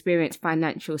you experience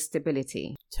financial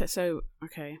stability. So,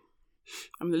 okay.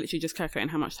 I'm literally just calculating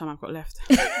how much time I've got left.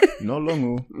 Not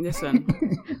long. Listen.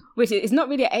 Which is not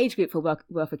really an age group for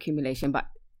wealth accumulation, but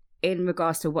in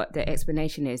regards to what the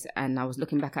explanation is, and I was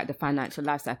looking back at the financial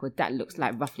life cycle, that looks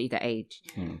like roughly the age.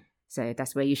 So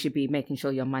that's where you should be making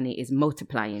sure your money is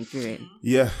multiplying during.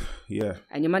 Yeah.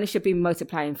 And your money should be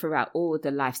multiplying throughout all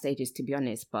the life stages, to be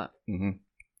honest. But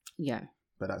yeah.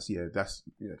 But it's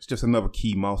just another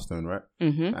key milestone, right?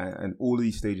 And all of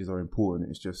these stages are important.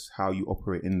 It's just how you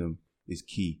operate in them is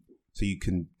key, so you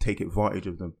can take advantage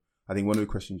of them. I think one of the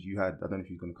questions you had, I don't know if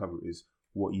you're going to cover it, is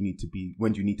what you need to be.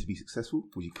 When do you need to be successful?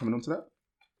 Was you coming on to that?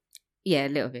 Yeah, a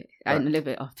little bit. Right. A little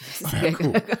bit after this. Right,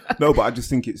 cool. No, but I just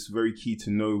think it's very key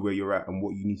to know where you're at and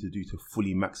what you need to do to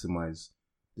fully maximize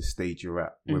the stage you're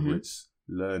at, whether it's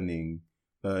learning,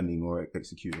 earning, or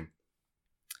executing.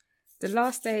 The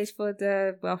last stage for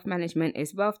the wealth management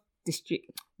is wealth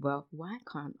distribution.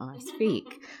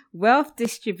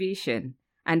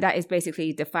 And that is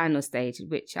basically the final stage,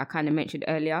 which I kind of mentioned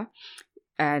earlier.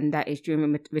 And that is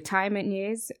during retirement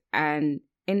years. And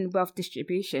in wealth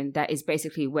distribution, that is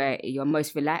basically where you're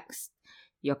most relaxed,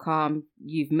 you're calm,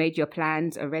 you've made your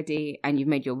plans already, and you've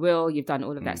made your will, you've done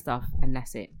all of that stuff, and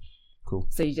that's it. Cool.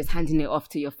 So you're just handing it off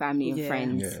to your family and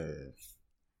friends. Yeah.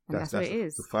 And that's what it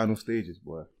is. The final stages,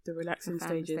 boy. The relaxing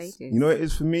stages. You know what it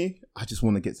is for me? I just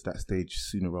want to get to that stage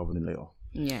sooner rather than later.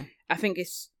 Yeah. I think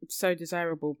it's so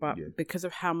desirable, but because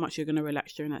of how much you're going to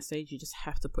relax during that stage, you just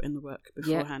have to put in the work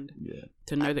beforehand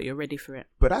to know that you're ready for it.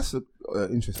 But that's an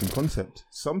interesting concept.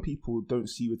 Some people don't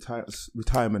see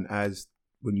retirement as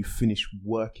when you finish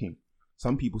working.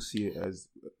 Some people see it as,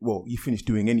 well, you finish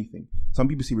doing anything. Some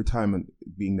people see retirement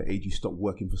being the age you stop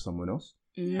working for someone else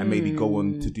and maybe go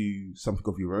on to do something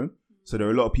of your own. So there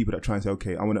are a lot of people that try and say,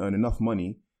 okay, I want to earn enough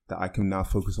money that I can now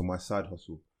focus on my side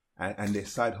hustle. And their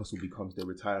side hustle becomes their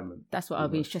retirement. That's what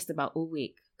I've been stressed about all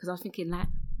week. Because I was thinking, like,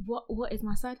 what is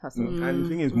my side hustle? And the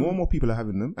thing is, more and more people are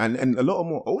having them. And a lot of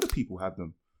more older people have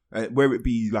them. Where it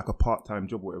be like a part-time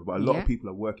job or whatever. But a lot of people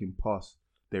are working past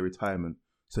their retirement.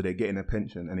 So they're getting a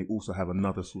pension and they also have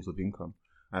another source of income.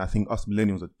 And I think us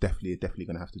millennials are definitely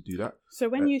going to have to do that. So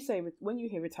when you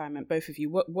hear retirement, both of you,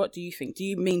 what do you think? Do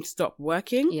you mean stop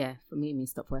working? Yeah, for me it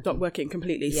means stop working. Stop working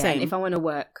completely. Yeah, same. If I want to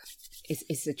work,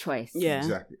 it's a choice. Yeah,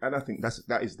 exactly. And I think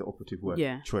that is the operative word.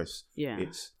 Yeah, choice. Yeah,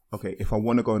 it's okay. If I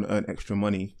want to go and earn extra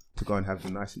money to go and have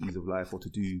the niceties of life, or to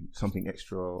do something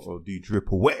extra, or do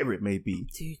drip, or whatever it may be.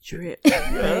 Do drip,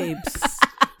 babes.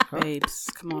 Babes,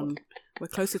 come on. We're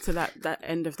closer to that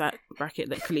end of that bracket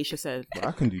that Kalisha said. But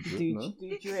I can do drip,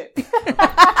 do drip.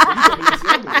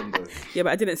 Yeah,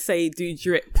 but I didn't say do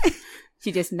drip.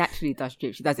 She just naturally does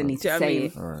drip. She doesn't need to say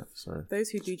it. All right, sorry. Those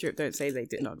who do drip don't say they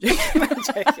did not drip.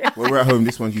 When we're at home,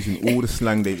 this one's using all the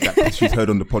slang that she's heard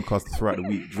on the podcast throughout the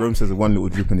week. Jerome says one little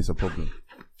drip and it's a problem.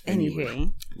 Anyway.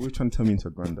 We're trying to turn me into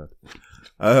a granddad.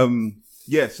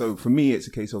 Yeah, so for me, it's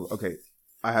a case of, okay,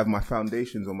 I have my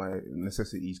foundations or my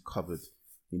necessities covered.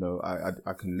 You know,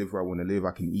 I can live where I want to live.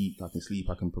 I can eat. I can sleep.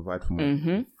 I can provide for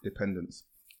my dependents.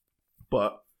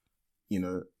 But, you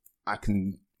know, I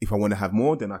can, if I want to have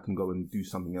more, then I can go and do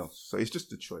something else. So it's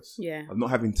just a choice. Yeah. I'm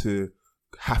not having to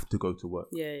have to go to work.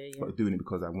 Yeah. But doing it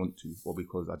because I want to, or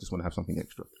because I just want to have something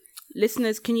extra.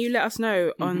 Listeners, can you let us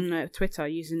know on Twitter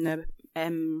using the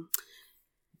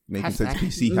Making Sense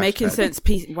PC hashtag.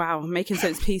 Making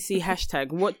Sense PC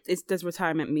hashtag. What does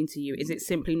retirement mean to you? Is it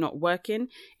simply not working?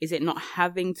 Is it not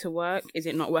having to work? Is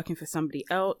it not working for somebody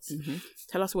else?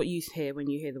 Tell us what you hear when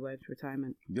you hear the word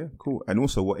retirement. Yeah, cool. And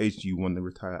also, what age do you want to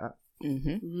retire at?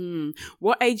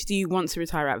 What age do you want to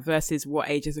retire at versus what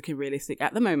age is looking realistic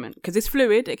at the moment? Because it's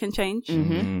fluid, it can change.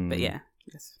 But yeah,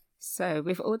 yes. So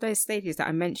with all those stages that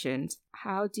I mentioned,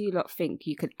 how do you lot think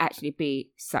you could actually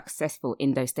be successful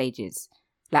in those stages?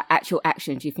 Like actual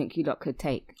actions you think you lot could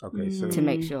take to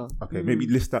make sure? Okay, maybe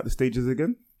list out the stages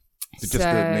again? Just the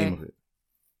name of it.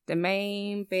 The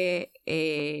main bit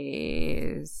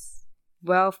is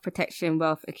wealth protection,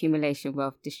 wealth accumulation,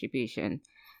 wealth distribution.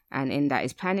 And in that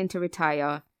is planning to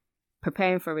retire,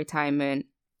 preparing for retirement,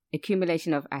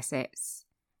 accumulation of assets,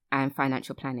 and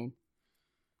financial planning.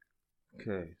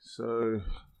 Okay, so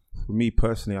for me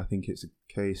personally, I think it's a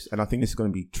case, and I think this is going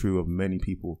to be true of many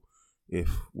people if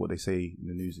what they say in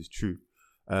the news is true.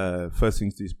 First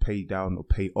thing to do is pay down or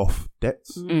pay off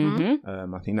debts.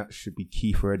 I think that should be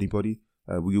key for anybody.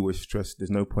 We always stress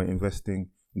there's no point investing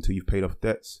until you've paid off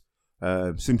debts,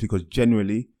 simply because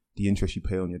generally the interest you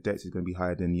pay on your debts is going to be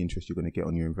higher than the interest you're going to get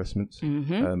on your investments.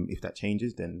 If that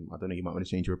changes, then I don't know, you might want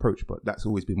to change your approach, but that's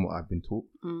always been what I've been taught.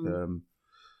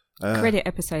 Credit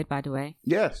episode, by the way.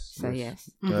 Yes. So yes.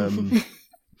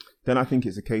 Then I think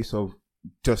it's a case of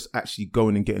just actually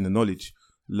going and getting the knowledge,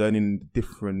 learning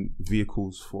different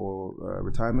vehicles for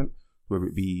retirement, whether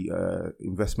it be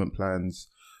investment plans,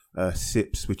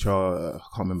 SIPs, which are, I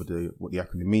can't remember what the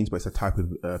acronym means, but it's a type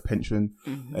of pension,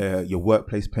 your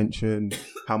workplace pension,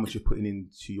 how much you're putting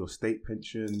into your state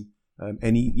pension,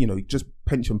 just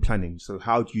pension planning. So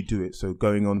how do you do it? So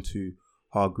going on to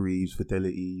Hargreaves,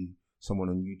 Fidelity, someone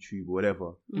on YouTube or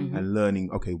whatever, and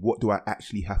learning, okay, what do I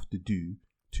actually have to do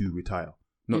to retire?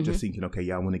 Not just thinking,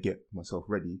 okay, I want to get myself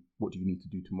ready. What do you need to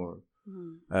do tomorrow?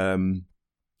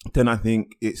 Then I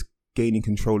think it's gaining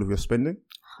control of your spending.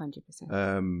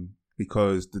 100%.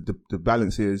 Because the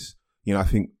balance is, I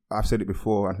think I've said it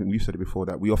before, I think we've said it before,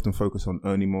 that we often focus on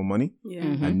earning more money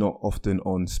and not often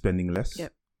on spending less.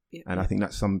 And I think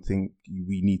that's something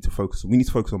we need to focus on. We need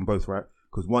to focus on both, right?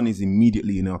 Because one is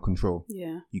immediately in our control.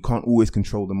 You can't always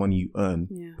control the money you earn,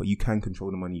 but you can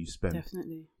control the money you spend.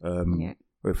 Definitely.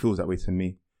 It feels that way to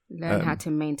me. Learn how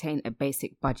to maintain a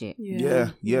basic budget.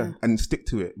 And stick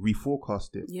to it,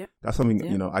 reforecast it. That's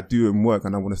something I do in work,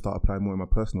 and I want to start applying more in my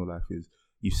personal life. Is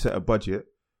you set a budget,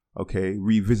 okay,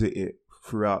 revisit it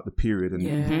throughout the period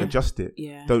and adjust it.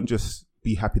 Don't just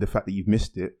be happy the fact that you've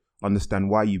missed it. Understand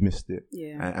why you missed it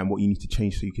and what you need to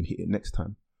change so you can hit it next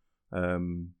time.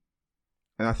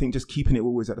 And I think just keeping it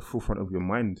always at the forefront of your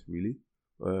mind, really.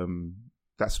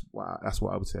 That's what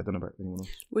I would say. I don't know about anyone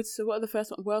else. So what are the first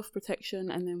one? Wealth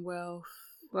protection and then wealth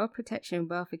protection,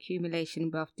 wealth accumulation,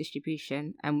 wealth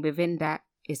distribution. And within that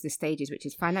is the stages, which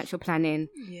is financial planning,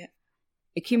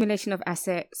 accumulation of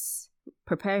assets,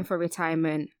 preparing for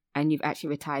retirement, and you've actually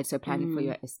retired, so planning for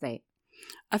your estate.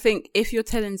 I think if you're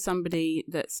telling somebody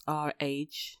that's our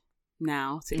age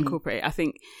now to incorporate it, I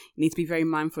think you need to be very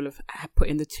mindful of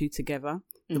putting the two together,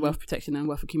 the wealth protection and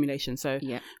wealth accumulation. So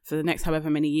for the next however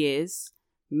many years,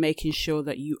 making sure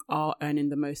that you are earning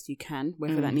the most you can,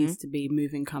 whether that needs to be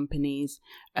moving companies,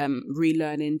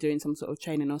 relearning, doing some sort of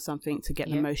training or something to get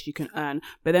the most you can earn,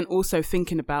 but then also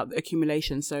thinking about the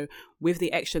accumulation. So with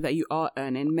the extra that you are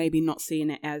earning, maybe not seeing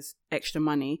it as extra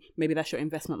money, maybe that's your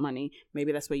investment money,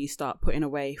 maybe that's where you start putting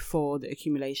away for the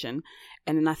accumulation.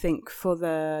 And then I think for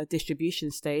the distribution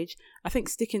stage, I think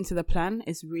sticking to the plan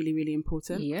is really, really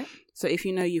important. So if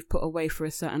you know you've put away for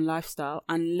a certain lifestyle,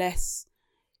 unless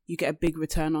you get a big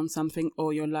return on something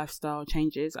or your lifestyle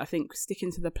changes, I think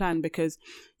sticking to the plan, because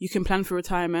you can plan for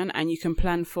retirement and you can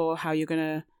plan for how you're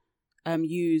going to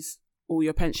use all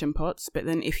your pension pots, but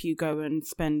then if you go and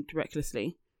spend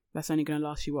recklessly, that's only going to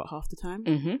last you half the time.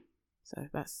 So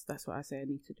that's what I say I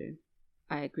need to do.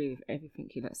 I agree with everything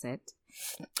you lot said.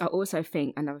 I also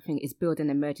think another thing is build an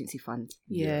emergency fund.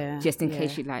 Just in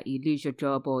case you lose your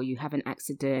job or you have an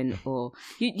accident or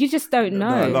you just don't know.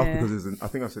 No, I laugh because I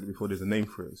think I said it before, there's a name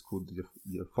for it. It's called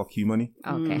your fuck you money.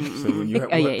 Okay. So when you have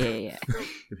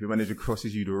if your manager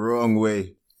crosses you the wrong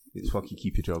way, it's fuck you,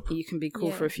 keep your job. You can be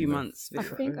cool for a few months. I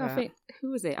think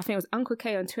who was it? I think it was Uncle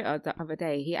K on Twitter the other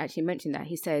day. He actually mentioned that.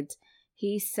 He said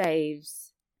he saves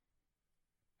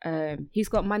he's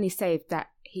got money saved that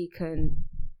he can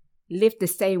live the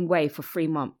same way for 3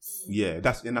 months.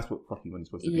 That's what fuck you money's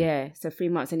supposed to be. So 3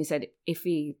 months. And he said if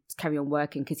he carry on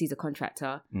working because he's a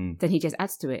contractor, then he just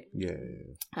adds to it.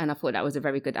 And I thought that was a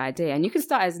very good idea. And you can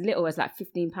start as little as like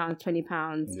 £15,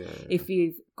 £20. If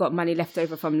you've got money left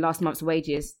over from last month's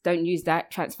wages, don't use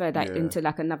that, transfer that into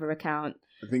like another account.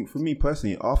 I think for me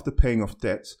personally, after paying off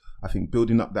debts, I think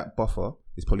building up that buffer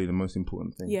is probably the most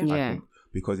important thing. I think,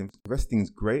 because investing is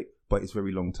great, but it's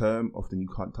very long term. Often you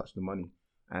can't touch the money.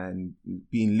 And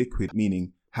being liquid,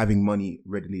 meaning having money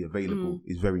readily available,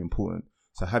 is very important.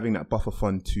 So having that buffer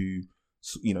fund to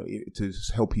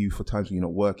help you for times when you're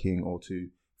not working, or to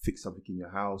fix something in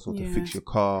your house, or to fix your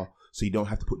car, so you don't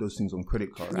have to put those things on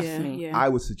credit cards. Yeah. I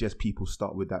would suggest people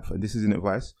start with that. And this isn't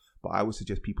advice, but I would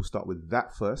suggest people start with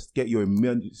that first. Get your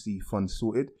emergency fund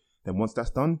sorted. Then once that's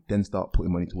done, then start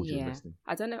putting money towards your investing.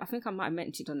 I don't know. I think I might have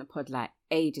mentioned on the pod like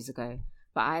ages ago,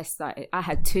 but I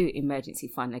had 2 emergency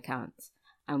fund accounts.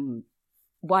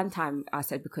 One time I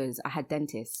said, because I had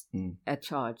dentists a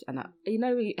charge, and I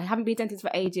haven't been dentist for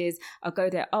ages. I'll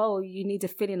go there. Oh, you need a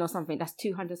filling or something. That's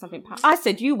 200 something pounds. I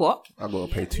said, you what? I got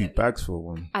to pay 2 bags for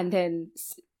one. And then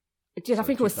I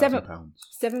think it was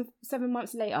seven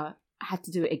months later, I had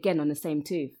to do it again on the same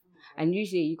tooth. And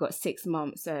usually you got 6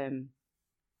 months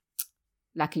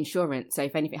like insurance. So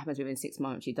if anything happens within 6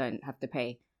 months, you don't have to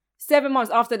pay. 7 months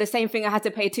after the same thing, I had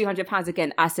to pay £200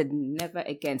 again. I said, never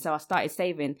again. So I started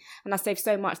saving, and I saved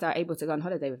so much that I was able to go on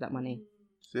holiday with that money.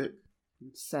 Sick.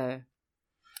 So,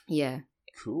 yeah.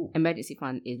 Cool. Emergency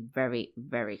fund is very,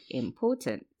 very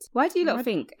important. Why do you lot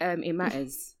think it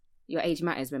matters, your age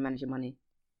matters when managing money?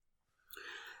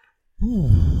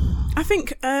 I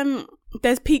think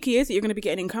there's peak years that you're going to be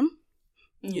getting income.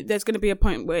 There's going to be a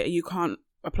point where you can't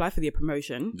apply for the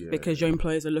promotion because your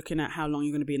employers are looking at how long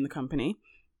you're going to be in the company.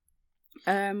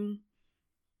 I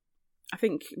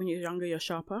think when you're younger, you're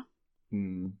sharper.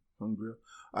 Hungrier.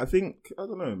 I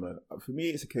don't know, man. For me,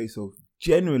 it's a case of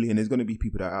generally, and there's going to be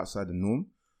people that are outside the norm.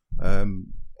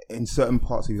 In certain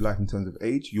parts of your life, in terms of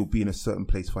age, you'll be in a certain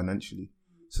place financially.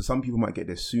 So some people might get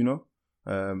there sooner.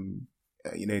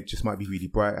 It just might be really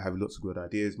bright, have lots of good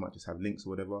ideas, might just have links or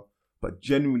whatever. But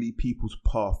generally, people's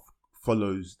path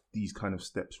follows these kind of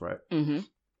steps, right? Mm-hmm.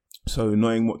 So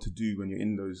knowing what to do when you're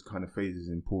in those kind of phases is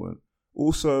important.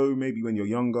 Also, maybe when you're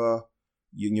younger,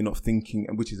 you're not thinking,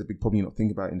 which is a big problem, you're not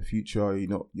thinking about it in the future.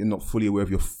 You're not fully aware of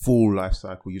your full life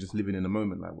cycle. You're just living in the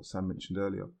moment, like what Sam mentioned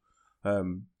earlier.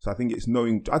 So I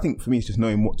think for me, it's just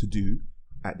knowing what to do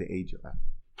at the age of that.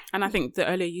 And I think the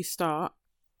earlier you start,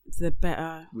 the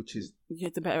better,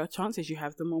 the better chances you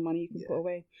have, the more money you can put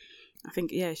away. I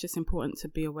think, it's just important to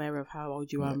be aware of how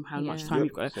old you are and how much time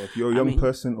you've got. So if you're a young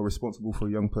person or responsible for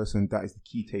a young person, that is the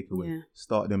key takeaway. Yeah.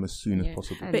 Start them as soon as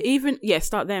possible. But even,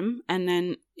 start them. And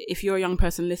then if you're a young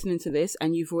person listening to this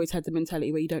and you've always had the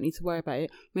mentality where you don't need to worry about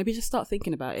it, maybe just start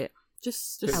thinking about it.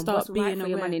 Just start what's being right for aware.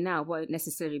 Your money now won't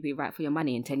necessarily be right for your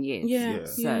money in 10 years. Yeah.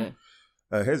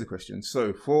 So here's a question.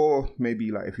 So for maybe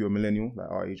like if you're a millennial,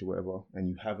 like our age or whatever, and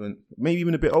you haven't, maybe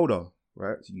even a bit older,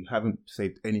 right? So you haven't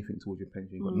saved anything towards your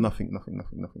pension. You've got nothing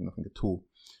at all.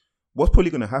 What's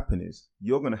probably going to happen is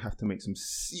you're going to have to make some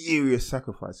serious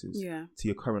sacrifices to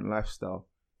your current lifestyle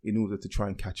in order to try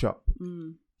and catch up.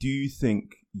 Do you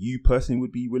think you personally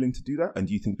would be willing to do that? And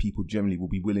do you think people generally will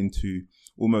be willing to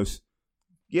almost,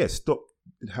 stop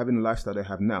having the lifestyle they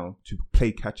have now to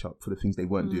play catch up for the things they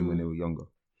weren't doing when they were younger?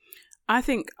 I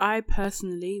think I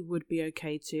personally would be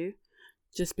okay too.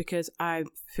 Just because I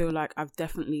feel like I've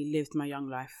definitely lived my young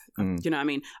life. Do you know what I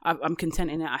mean? I'm content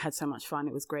in it. I had so much fun.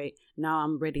 It was great. Now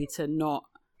I'm ready to not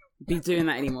be doing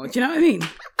that anymore. Do you know what I mean?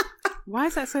 Why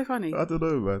is that so funny? I don't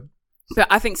know, man. But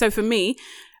I think so for me,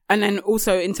 and then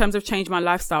also in terms of change my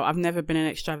lifestyle, I've never been an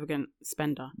extravagant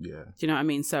spender. Yeah. Do you know what I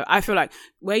mean? So I feel like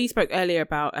where you spoke earlier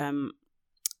about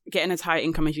getting as high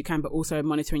income as you can, but also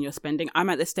monitoring your spending.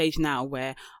 I'm at the stage now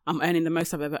where I'm earning the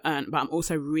most I've ever earned, but I'm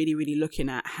also really, really looking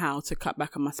at how to cut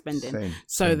back on my spending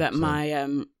that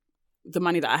my the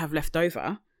money that I have left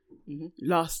over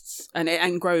lasts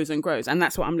and grows and grows. And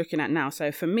that's what I'm looking at now.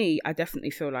 So for me, I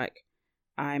definitely feel like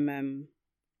I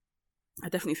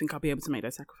definitely think I'll be able to make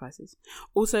those sacrifices.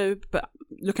 Also, but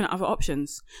looking at other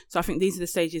options. So I think these are the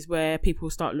stages where people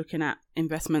start looking at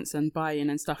investments and buying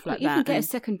and stuff like that. You can get a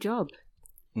second job.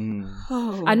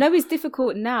 I know it's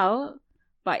difficult now,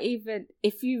 but even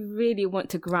if you really want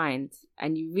to grind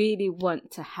and you really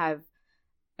want to have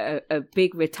a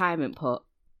big retirement pot,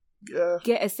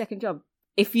 get a second job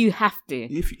if you have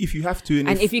to. If you have to,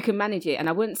 and if you can manage it. And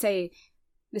I wouldn't say,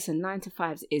 listen, 9 to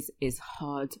 5 is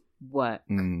hard work.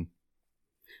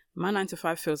 My 9 to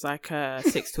 5 feels like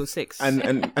 6 till 6.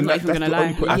 And I'm not even going to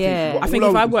lie. I think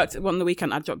if I worked on the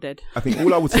weekend, I'd drop dead. I think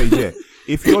all I would say is,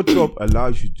 if your job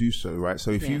allows you to do so, right?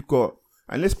 So if you've got,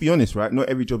 and let's be honest, right? Not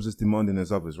every job's as demanding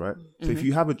as others, right? So if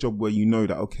you have a job where you know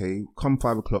that, okay, come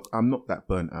 5 o'clock, I'm not that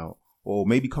burnt out. Or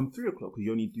maybe come 3 o'clock because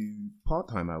you only do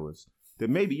part-time hours.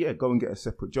 Then maybe, go and get a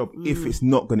separate job if it's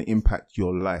not going to impact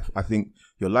your life. I think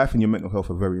your life and your mental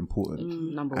health are very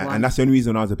important. Number one. And that's the only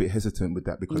reason I was a bit hesitant with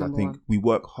that, because I think we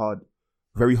work hard,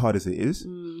 very hard as it is.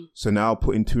 So now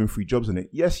putting 2 and 3 jobs in it,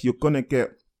 yes, you're going to get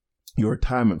your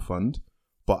retirement fund,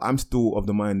 but I'm still of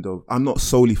the mind of, I'm not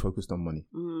solely focused on money.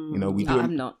 You know, we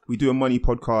do a money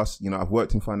podcast. You know, I've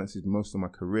worked in finances most of my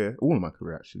career, all of my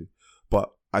career actually.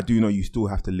 But I do know you still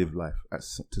have to live life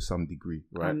to some degree,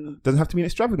 right? Doesn't have to be an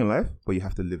extravagant life, but you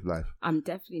have to live life. I'm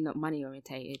definitely not money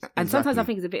orientated. And sometimes I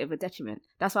think it's a bit of a detriment.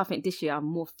 That's why I think this year I'm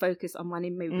more focused on money,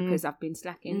 maybe because I've been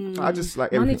slacking. I just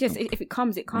like money if it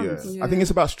comes, it comes. Yeah. I think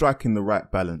it's about striking the right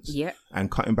balance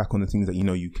and cutting back on the things that you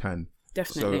know you can.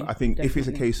 Definitely. So I think if it's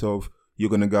a case of you're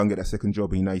going to go and get that second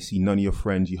job and now you see none of your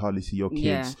friends, you hardly see your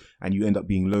kids, and you end up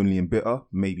being lonely and bitter,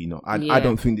 maybe not. I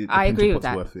don't think the penny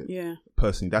pot's worth it. Yeah.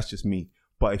 Personally, that's just me.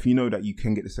 But if you know that you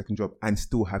can get the second job and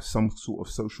still have some sort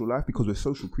of social life, because we're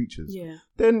social creatures,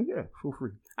 then feel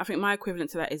free. I think my equivalent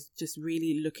to that is just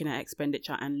really looking at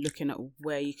expenditure and looking at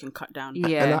where you can cut down.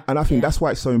 Yeah. And I think that's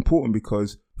why it's so important,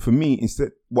 because for me,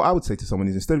 what I would say to someone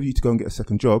is, instead of you to go and get a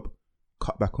second job,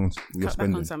 cut back on your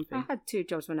spending. Back on something. I had 2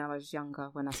 jobs when I was younger,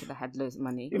 when I said I had loads of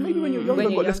money. Yeah, maybe when you're younger,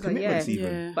 you've got less commitments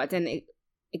even. Yeah. But then it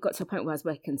got to a point where I was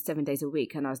working 7 days a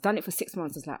week, and I was done it for 6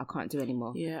 months. I was like, I can't do it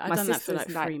anymore. Yeah, I've done that for like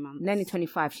 3 months. Nearly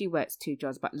 25. She works 2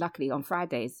 jobs, but luckily on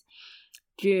Fridays,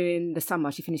 during the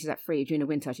summer she finishes at 3. During the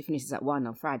winter she finishes at 1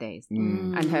 on Fridays,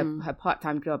 and her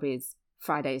part-time job is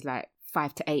Fridays like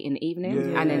 5 to 8 in the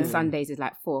evening, and then Sundays is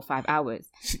like 4 or 5 hours,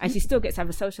 and she still gets to have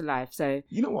a social life. So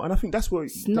you know what, and I think that's where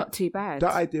it's not too bad.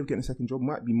 That idea of getting a second job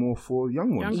might be more for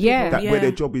young ones, where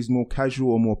their job is more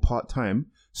casual or more part-time.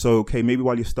 So okay, maybe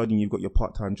while you're studying you've got your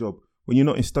part-time job. When you're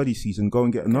not in study season, go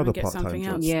and get another part-time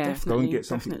job. Go and get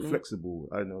something flexible.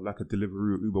 I don't know, like a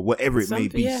delivery or Uber, whatever it may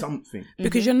be, something.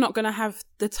 Because you're not going to have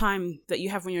the time that you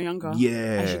have when you're younger.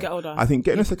 Yeah. As you get older. I think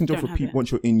getting a second job for people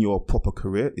once you're in your proper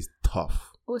career is tough.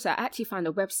 Also, I actually found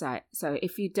a website. So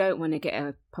if you don't want to get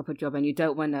a proper job and you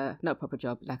don't want not a proper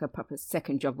job, like a proper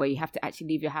second job where you have to actually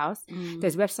leave your house,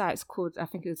 there's websites called, I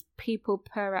think it was People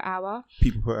Per Hour.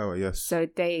 People Per Hour, yes. So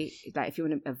they, like if you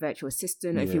want a virtual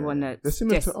assistant or if you want to... They're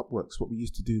similar to Upworks, what we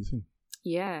used to do the thing.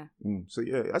 Yeah. So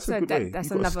yeah, that's a good way. That's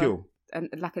You've got another skill.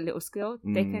 Like a little skill.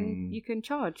 You can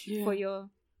charge for your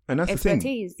and that's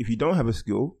expertise. The thing. If you don't have a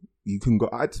skill, you can go...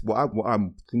 what I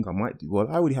think I might do, well,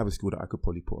 I already have a skill that I could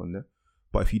probably put on there.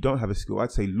 But if you don't have a skill,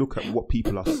 I'd say look at what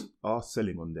people are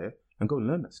selling on there and go and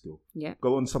learn that skill. Yeah.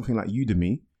 Go on something like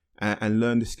Udemy and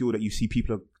learn the skill that you see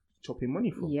people are chopping money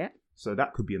from. Yeah. So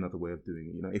that could be another way of doing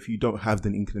it. You know, if you don't have the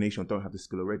inclination or don't have the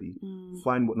skill already,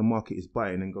 find what the market is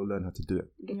buying and go learn how to do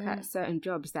it. Look at certain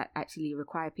jobs that actually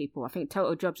require people. I think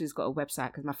Total Jobs has got a website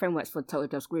because my friend works for Total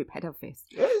Jobs Group head office.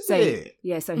 Is it?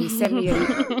 Yeah, so he sent me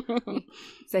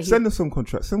send us some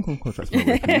contracts. Send some contracts my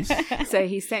way, please. So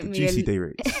he sent me juicy day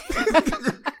rates.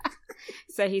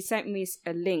 So he sent me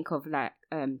a link of like,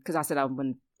 because I said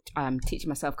I'm teaching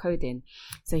myself coding.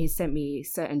 So he sent me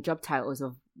certain job titles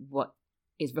of what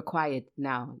is required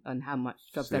now and how much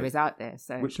jobs there is out there.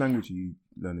 So which language are you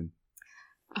learning?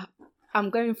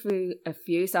 I'm going through a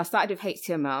few. So I started with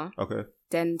HTML. Okay.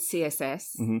 Then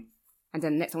CSS. And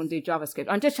then next I want to do JavaScript.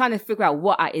 I'm just trying to figure out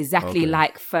what I exactly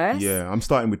like first. Yeah, I'm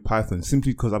starting with Python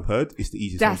simply because I've heard it's the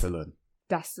easiest one to learn.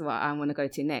 That's what I want to go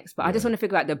to next. But I just want to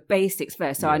figure out the basics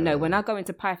first. So I know when I go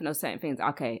into Python or certain things,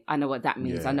 okay, I know what that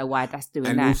means. I know why that's doing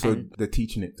that. And also they're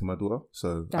teaching it to my daughter.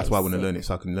 So that's why I want to learn it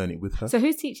so I can learn it with her. So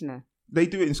who's teaching her? They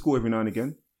do it in school every now and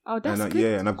again. Oh, that's good.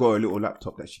 Yeah, and I've got a little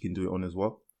laptop that she can do it on as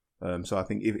well. So I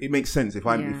think it makes sense if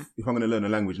I'm going to learn a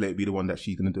language, let it be the one that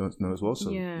she's going to know as well. So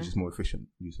it's just more efficient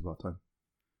use of our time.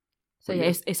 So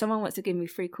if someone wants to give me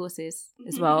free courses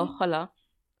as well, holla.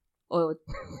 Or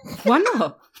why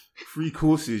not? Free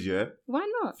courses, yeah. Why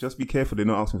not? Just be careful; they're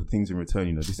not asking for things in return.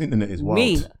 You know, this internet is wild.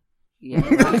 Me, yeah.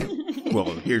 Right.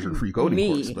 Well, here's your free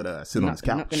coding course, but sit on this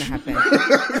couch. Not gonna happen.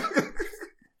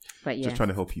 But yeah, just trying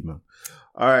to help you, man.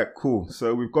 All right, cool.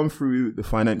 So we've gone through the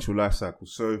financial life cycle.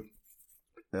 So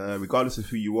regardless of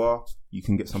who you are, you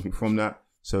can get something from that.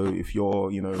 So if you're,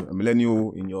 a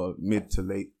millennial in your mid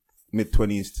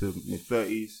 20s to mid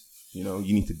 30s. You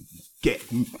need to get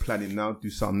planning now, do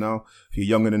something now. If you're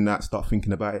younger than that, start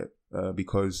thinking about it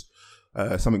because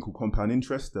something called compound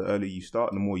interest, the earlier you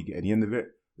start, the more you get at the end of it.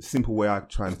 The simple way I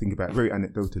try and think about it very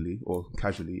anecdotally or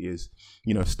casually is,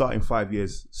 starting 5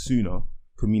 years sooner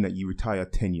could mean that you retire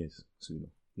 10 years sooner,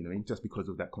 just because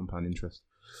of that compound interest.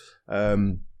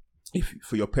 If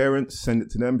for your parents, send it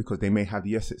to them because they may have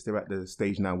the assets. They're at the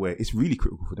stage now where it's really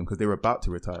critical for them because they're about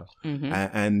to retire.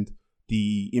 And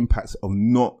the impacts of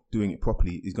not doing it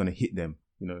properly is going to hit them.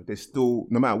 There's still,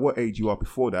 no matter what age you are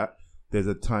before that, there's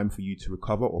a time for you to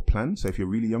recover or plan. So if you're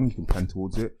really young, you can plan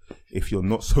towards it. If you're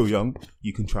not so young,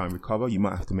 you can try and recover. You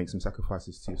might have to make some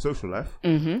sacrifices to your social life.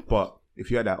 But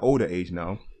if you're at that older age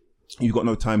now, you've got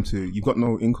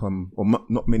no income or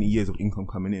not many years of income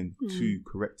coming in to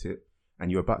correct it. And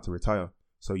you're about to retire.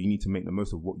 So you need to make the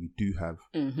most of what you do have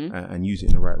and use it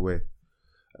in the right way.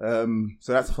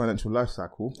 So that's the financial life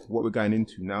cycle. What we're going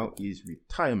into now is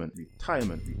retirement.